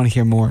playing. I want to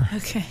hear more.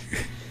 Okay.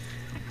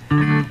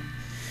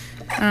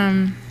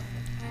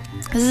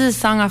 This is a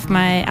song off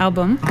my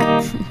album,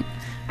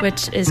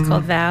 which is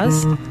called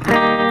Vows.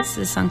 This is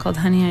a song called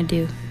Honey, I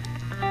Do.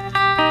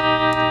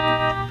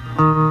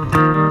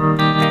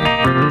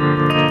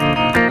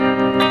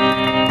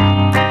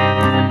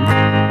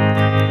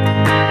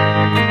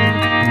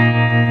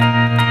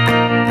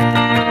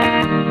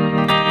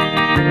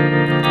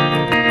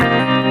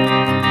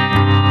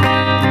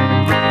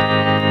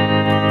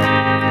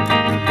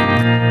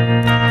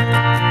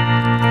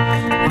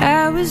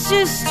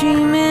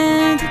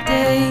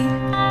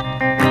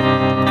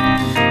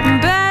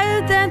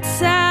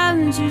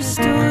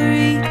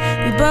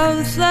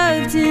 both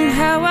loved in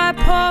how I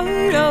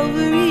pored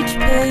over each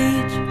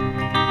page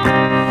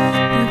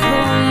and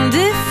combed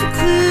it for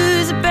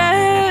clues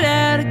about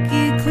how to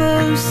get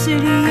closer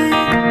to you.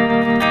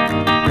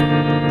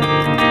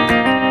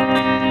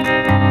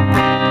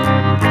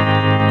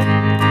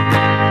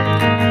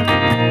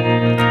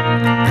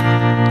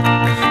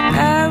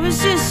 I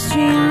was just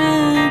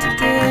dreaming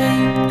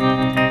today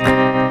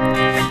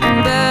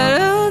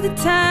about all the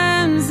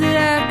times that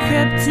I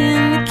crept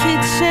in the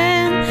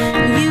kitchen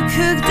and you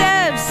cooked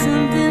up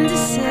something to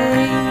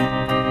say,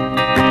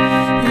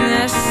 and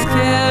I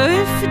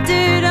scoured for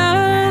dirt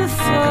on the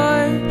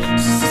floor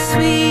just to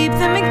sweep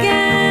them again.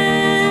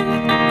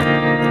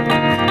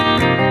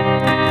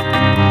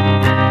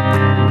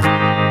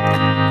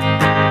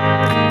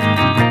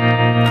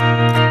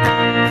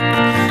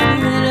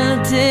 Little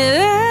did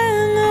I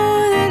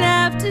know that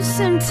after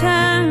some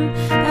time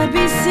I'd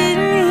be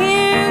sitting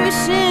here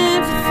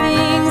wishing for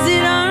things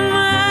that aren't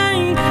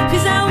mine,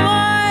 'cause I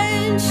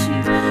want you,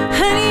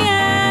 honey, I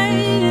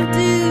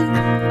do.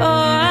 Oh, I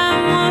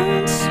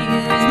want you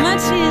as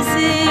much as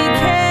it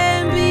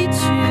can be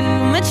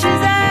true, much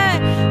as I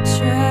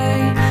try,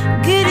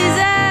 good as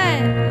I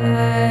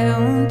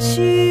want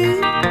you.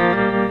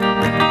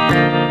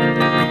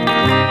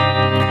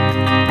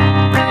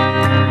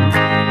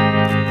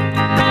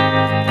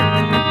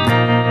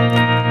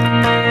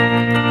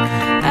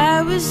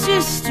 I was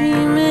just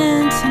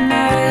dreaming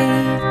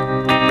tonight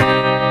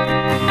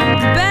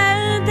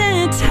about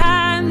the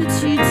time that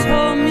you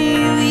told me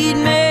we'd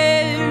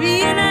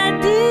marry, and I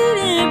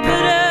didn't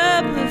put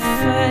up a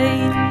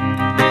fight,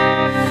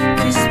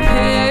 'cause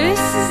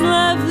Paris is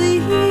lovely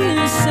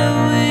and so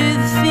were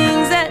the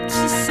things that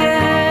you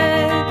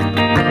said.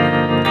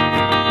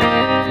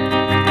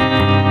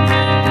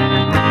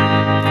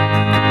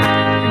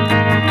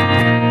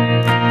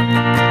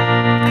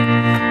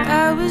 I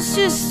was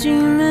just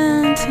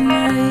dreaming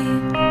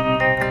tonight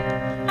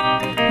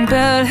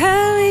about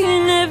how we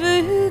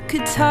never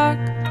could talk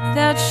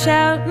without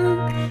shouting,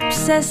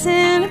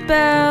 obsessing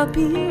about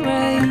being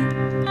right,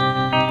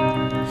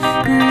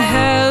 and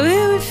how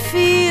it would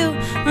feel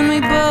when we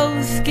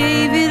both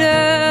gave it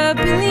up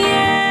in the end.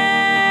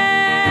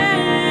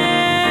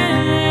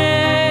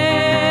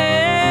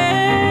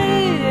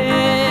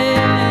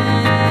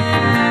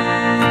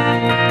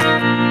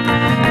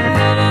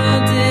 Little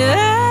did I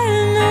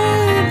know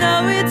that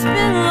though it's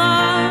been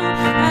long,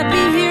 I'd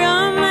be here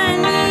on my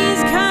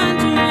knees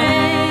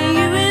conjuring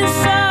you in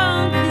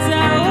song, 'cause I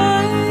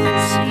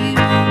want you,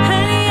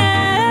 honey, I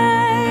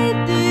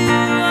do.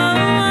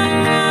 Oh, I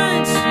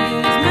want you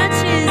as much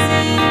as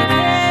it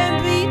can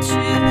be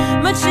true,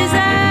 much as I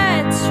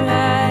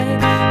try,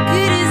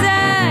 good as I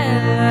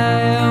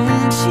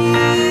want you.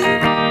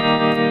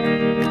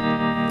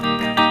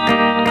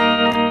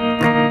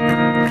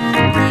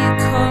 You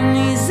called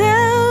me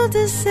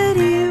Zelda, said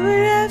you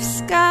were of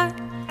Scott.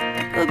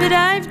 Oh, but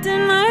I've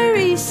done my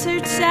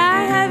research,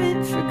 I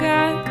haven't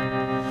forgot.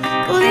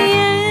 Oh, the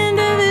end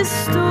of the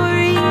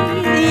story,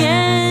 the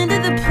end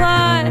of the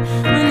plot,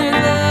 when their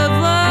love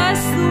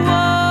lost the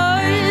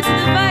war to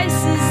the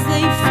vices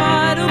they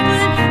fought. Oh,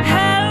 but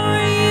how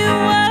are you,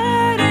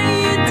 what are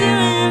you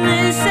doing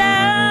this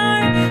hour?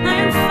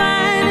 I'm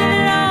finding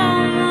it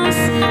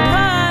almost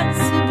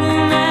impossible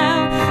now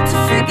to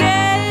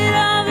forget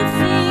all the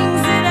things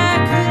that I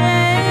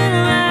couldn't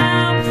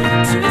allow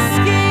to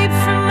escape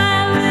from my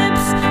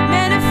lips,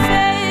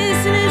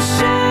 manifest in a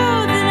show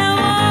that I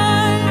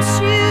want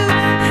you,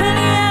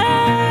 honey, I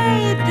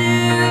do.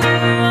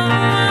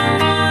 Oh, I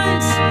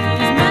want you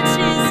as much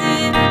as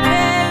it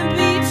can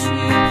be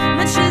true,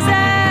 much as I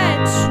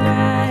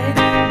try,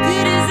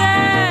 good as I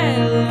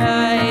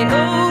lie.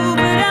 Oh,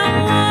 but I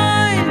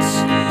want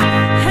you,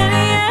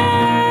 honey, I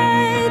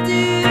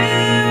do.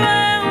 I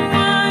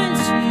want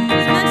you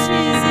as much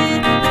as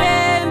it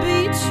can be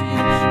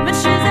true,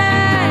 much as I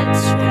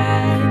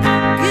try,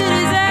 good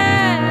as I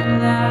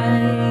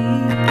lie.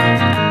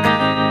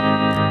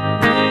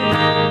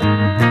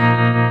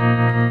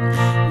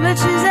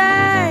 Much as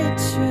I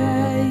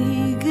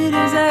try, good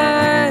as I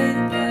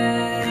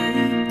lie.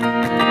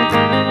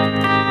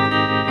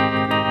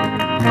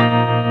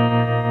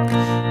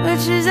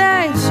 Much as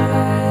I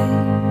try,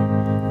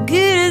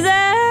 good as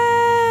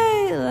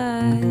I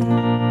lie.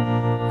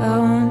 I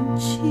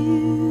want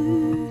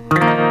you.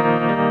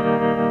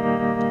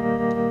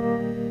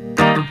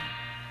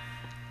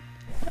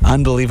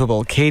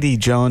 Unbelievable. Kaiti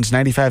Jones,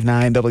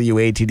 95.9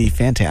 WATD.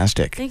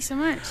 Fantastic. Thanks so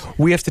much.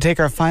 We have to take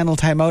our final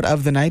timeout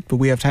of the night, but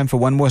we have time for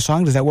one more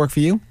song. Does that work for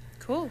you?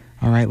 Cool.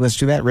 All right, let's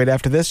do that right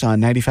after this on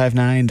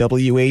 95.9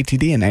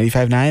 WATD and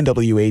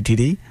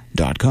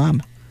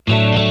 95.9WATD.com.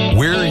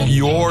 We're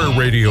your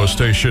radio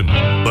station,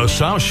 the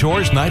South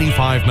Shore's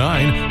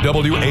 95.9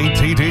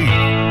 WATD.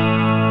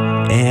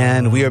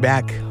 And we are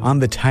back on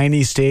the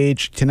tiny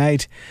stage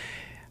tonight.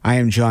 I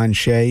am John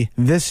Shea.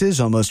 This is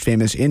Almost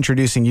Famous,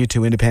 introducing you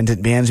to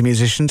independent bands and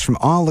musicians from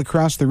all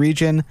across the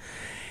region.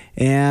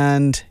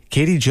 And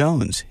Kaiti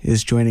Jones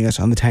is joining us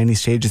on the tiny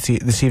stage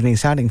this evening,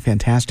 sounding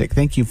fantastic.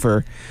 Thank you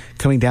for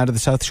coming down to the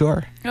South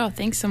Shore. Oh,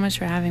 thanks so much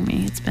for having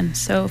me. It's been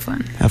so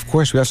fun. Of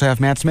course. We also have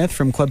Matt Smith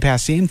from Club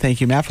Passim.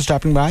 Thank you, Matt, for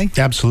stopping by.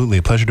 Absolutely.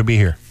 A pleasure to be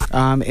here.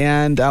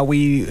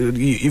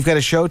 You've got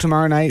a show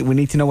tomorrow night. We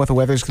need to know what the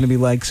weather's going to be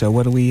like. So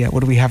what do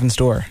we have in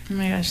store? Oh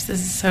my gosh,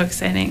 this is so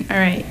exciting. All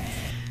right.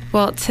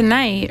 Well,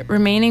 tonight,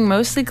 remaining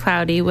mostly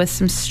cloudy with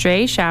some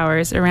stray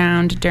showers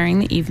around during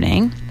the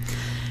evening.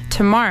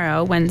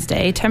 Tomorrow,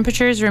 Wednesday,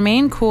 temperatures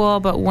remain cool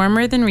but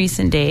warmer than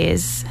recent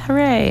days.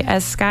 Hooray!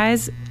 As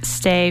skies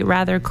stay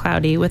rather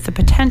cloudy with the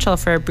potential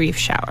for a brief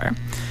shower,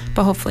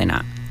 but hopefully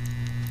not.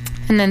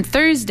 And then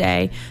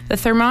Thursday, the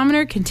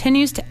thermometer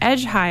continues to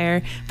edge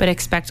higher, but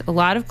expect a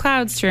lot of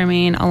clouds to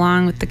remain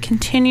along with the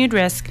continued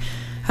risk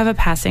of a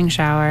passing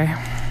shower.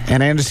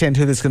 And I understand,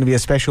 too, there's going to be a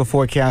special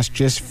forecast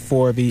just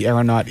for the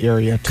Aeronaut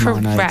area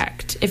tomorrow night.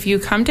 Correct. If you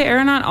come to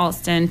Aeronaut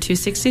Alston,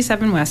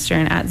 267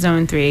 Western at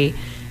Zone 3,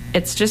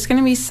 it's just going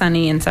to be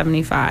sunny and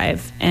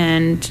 75,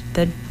 and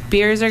the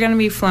beers are going to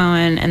be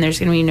flowing, and there's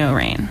going to be no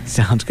rain.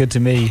 Sounds good to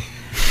me.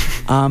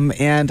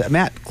 And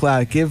Matt,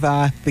 give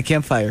the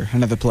campfire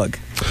another plug.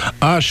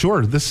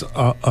 Sure. This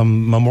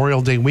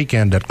Memorial Day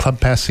weekend at Club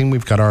Passim,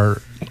 we've got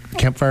our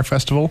Campfire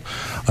Festival.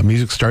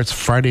 Music starts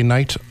Friday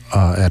night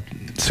at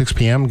 6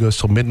 p.m., goes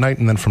till midnight,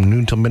 and then from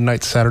noon till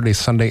midnight, Saturday,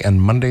 Sunday,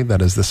 and Monday. That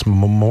is this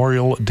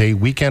Memorial Day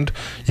weekend.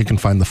 You can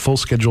find the full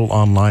schedule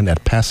online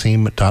at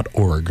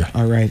passim.org.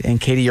 All right. And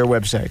Kaiti, your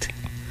website?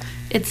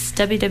 It's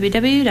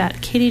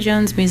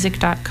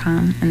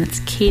www.kaitijonesmusic.com, and it's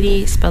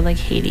Kaiti spelled like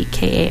Haiti,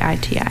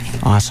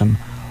 Kaiti. Awesome.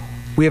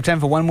 We have time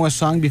for one more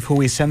song before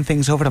we send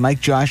things over to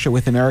Mike Joshua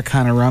with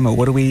Americana Rama.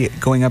 What are we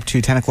going up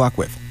to 10 o'clock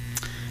with?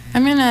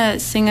 I'm going to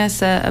sing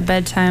us a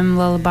bedtime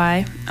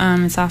lullaby.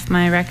 It's off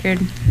my record.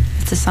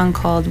 It's a song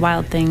called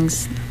Wild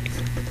Things.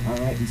 All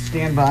right, and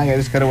stand by. I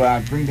just got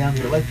to bring down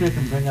the electric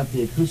and bring up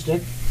the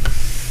acoustic.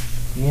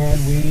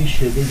 And we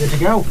should be good to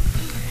go.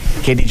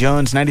 Kaiti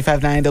Jones,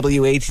 95.9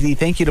 WATD.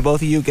 Thank you to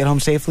both of you. Get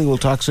home safely. We'll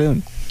talk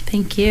soon.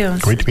 Thank you.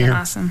 Great to be here.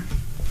 Awesome.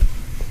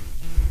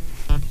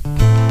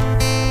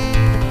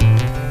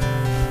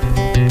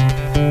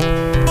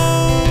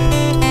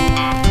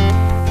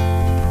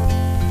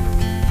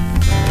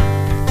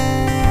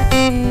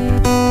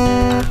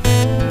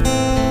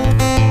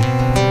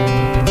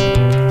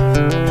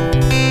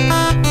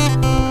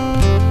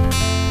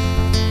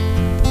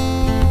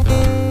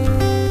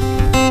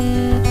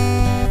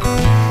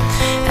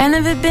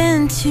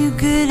 Been too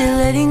good at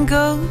letting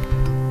go.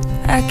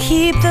 I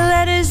keep the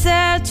letters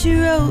that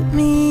you wrote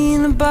me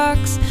in a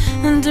box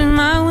under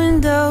my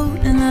window,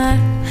 and I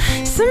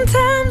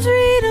sometimes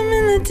read them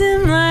in the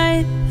dim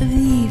light of the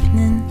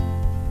evening.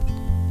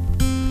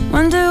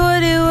 Wonder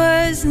what it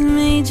was that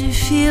made you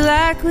feel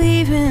like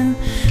leaving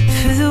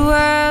for the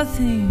wild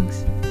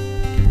things.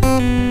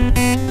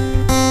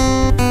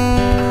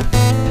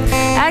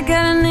 I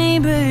got a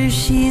neighbor,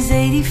 she's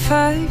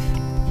 85.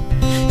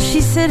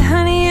 She said,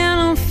 honey, I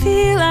don't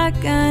feel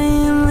like I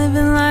am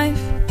living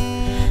life.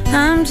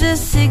 I'm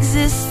just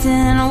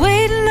existing,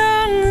 waiting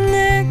on the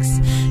next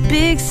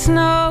big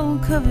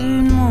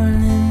snow-covered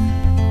morning.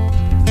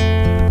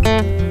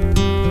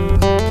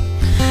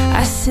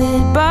 I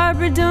said,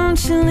 Barbara,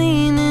 don't you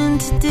lean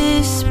into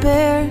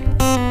despair.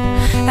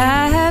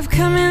 I have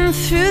come in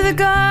through the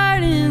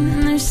garden,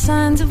 and there's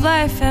signs of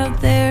life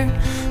out there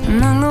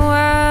among the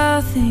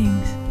wild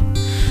things.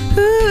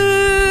 Ooh.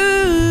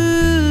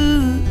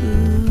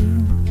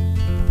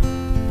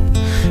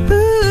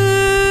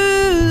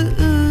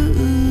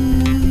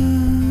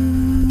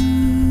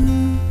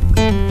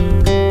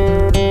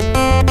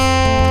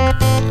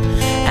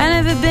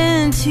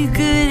 Too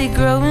good at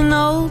growing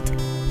old.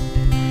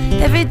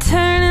 Every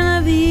turning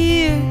of the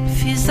year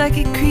feels like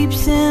it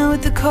creeps in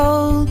with the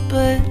cold.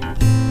 But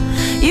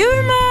you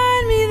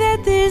remind me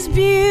that there's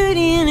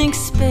beauty in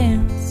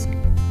expanse.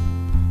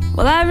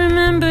 Well, I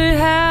remember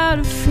how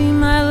to free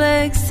my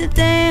legs to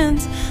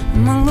dance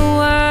among the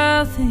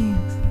wild things.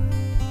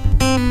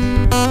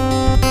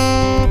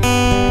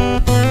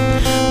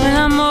 When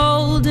I'm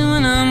old and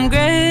when I'm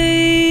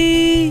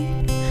gray,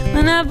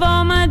 when I've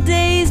all my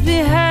days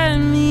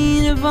behind me,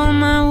 all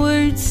my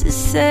words to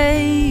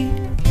say,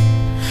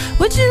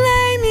 would you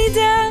lay me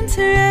down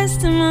to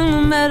rest among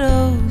the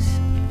meadows?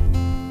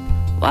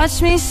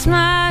 Watch me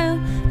smile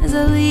as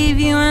I leave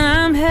you, and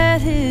I'm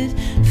headed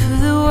for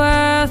the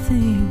wild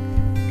thing.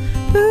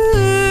 Ooh.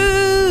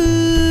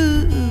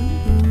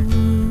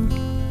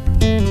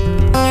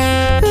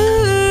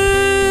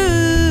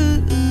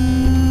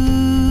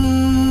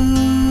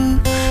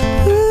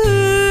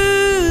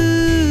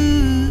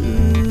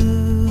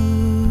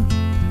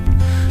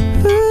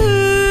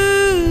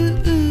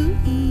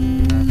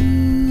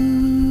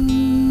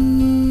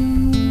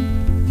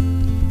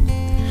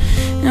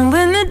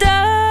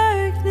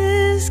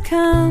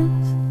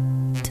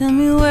 Tell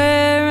me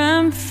where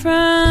I'm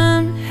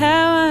from,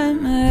 how I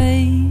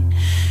might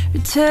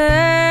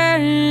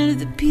return to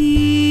the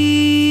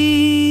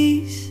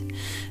peace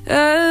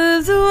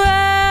of the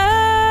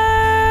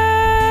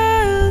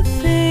wild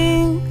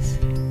things.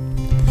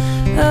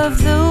 of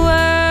the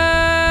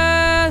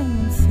world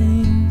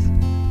things,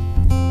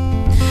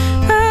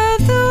 of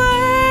the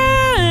world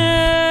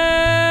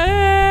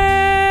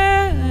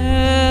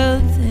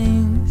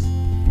things,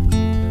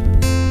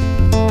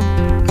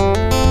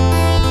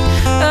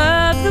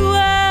 of the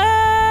world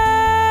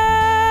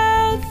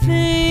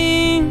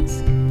things,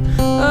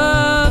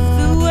 of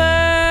the world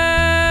things,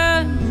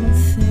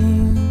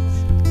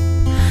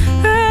 of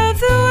the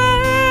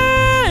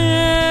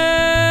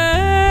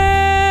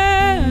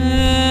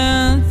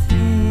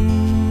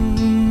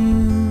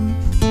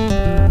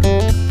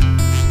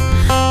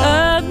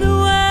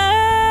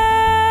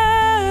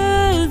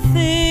world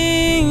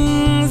things,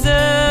 of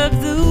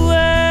the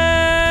world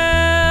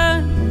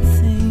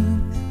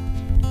things,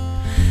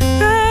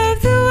 of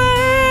the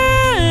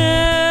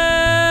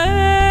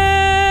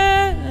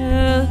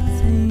world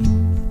things.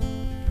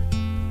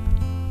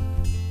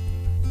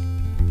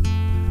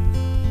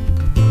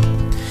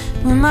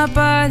 When my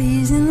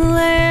body's in the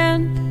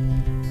land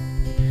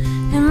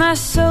and my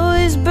soul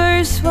is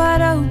burst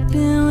wide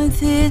open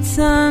with its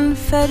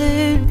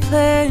unfettered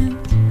plan,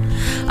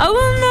 I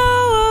will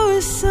know I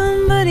was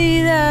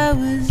somebody that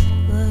was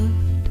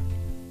loved.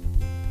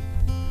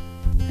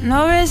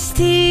 No rest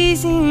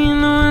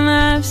teasing when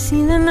I've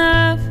seen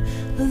enough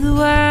of the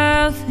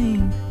wild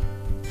thing.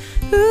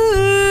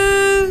 Ooh.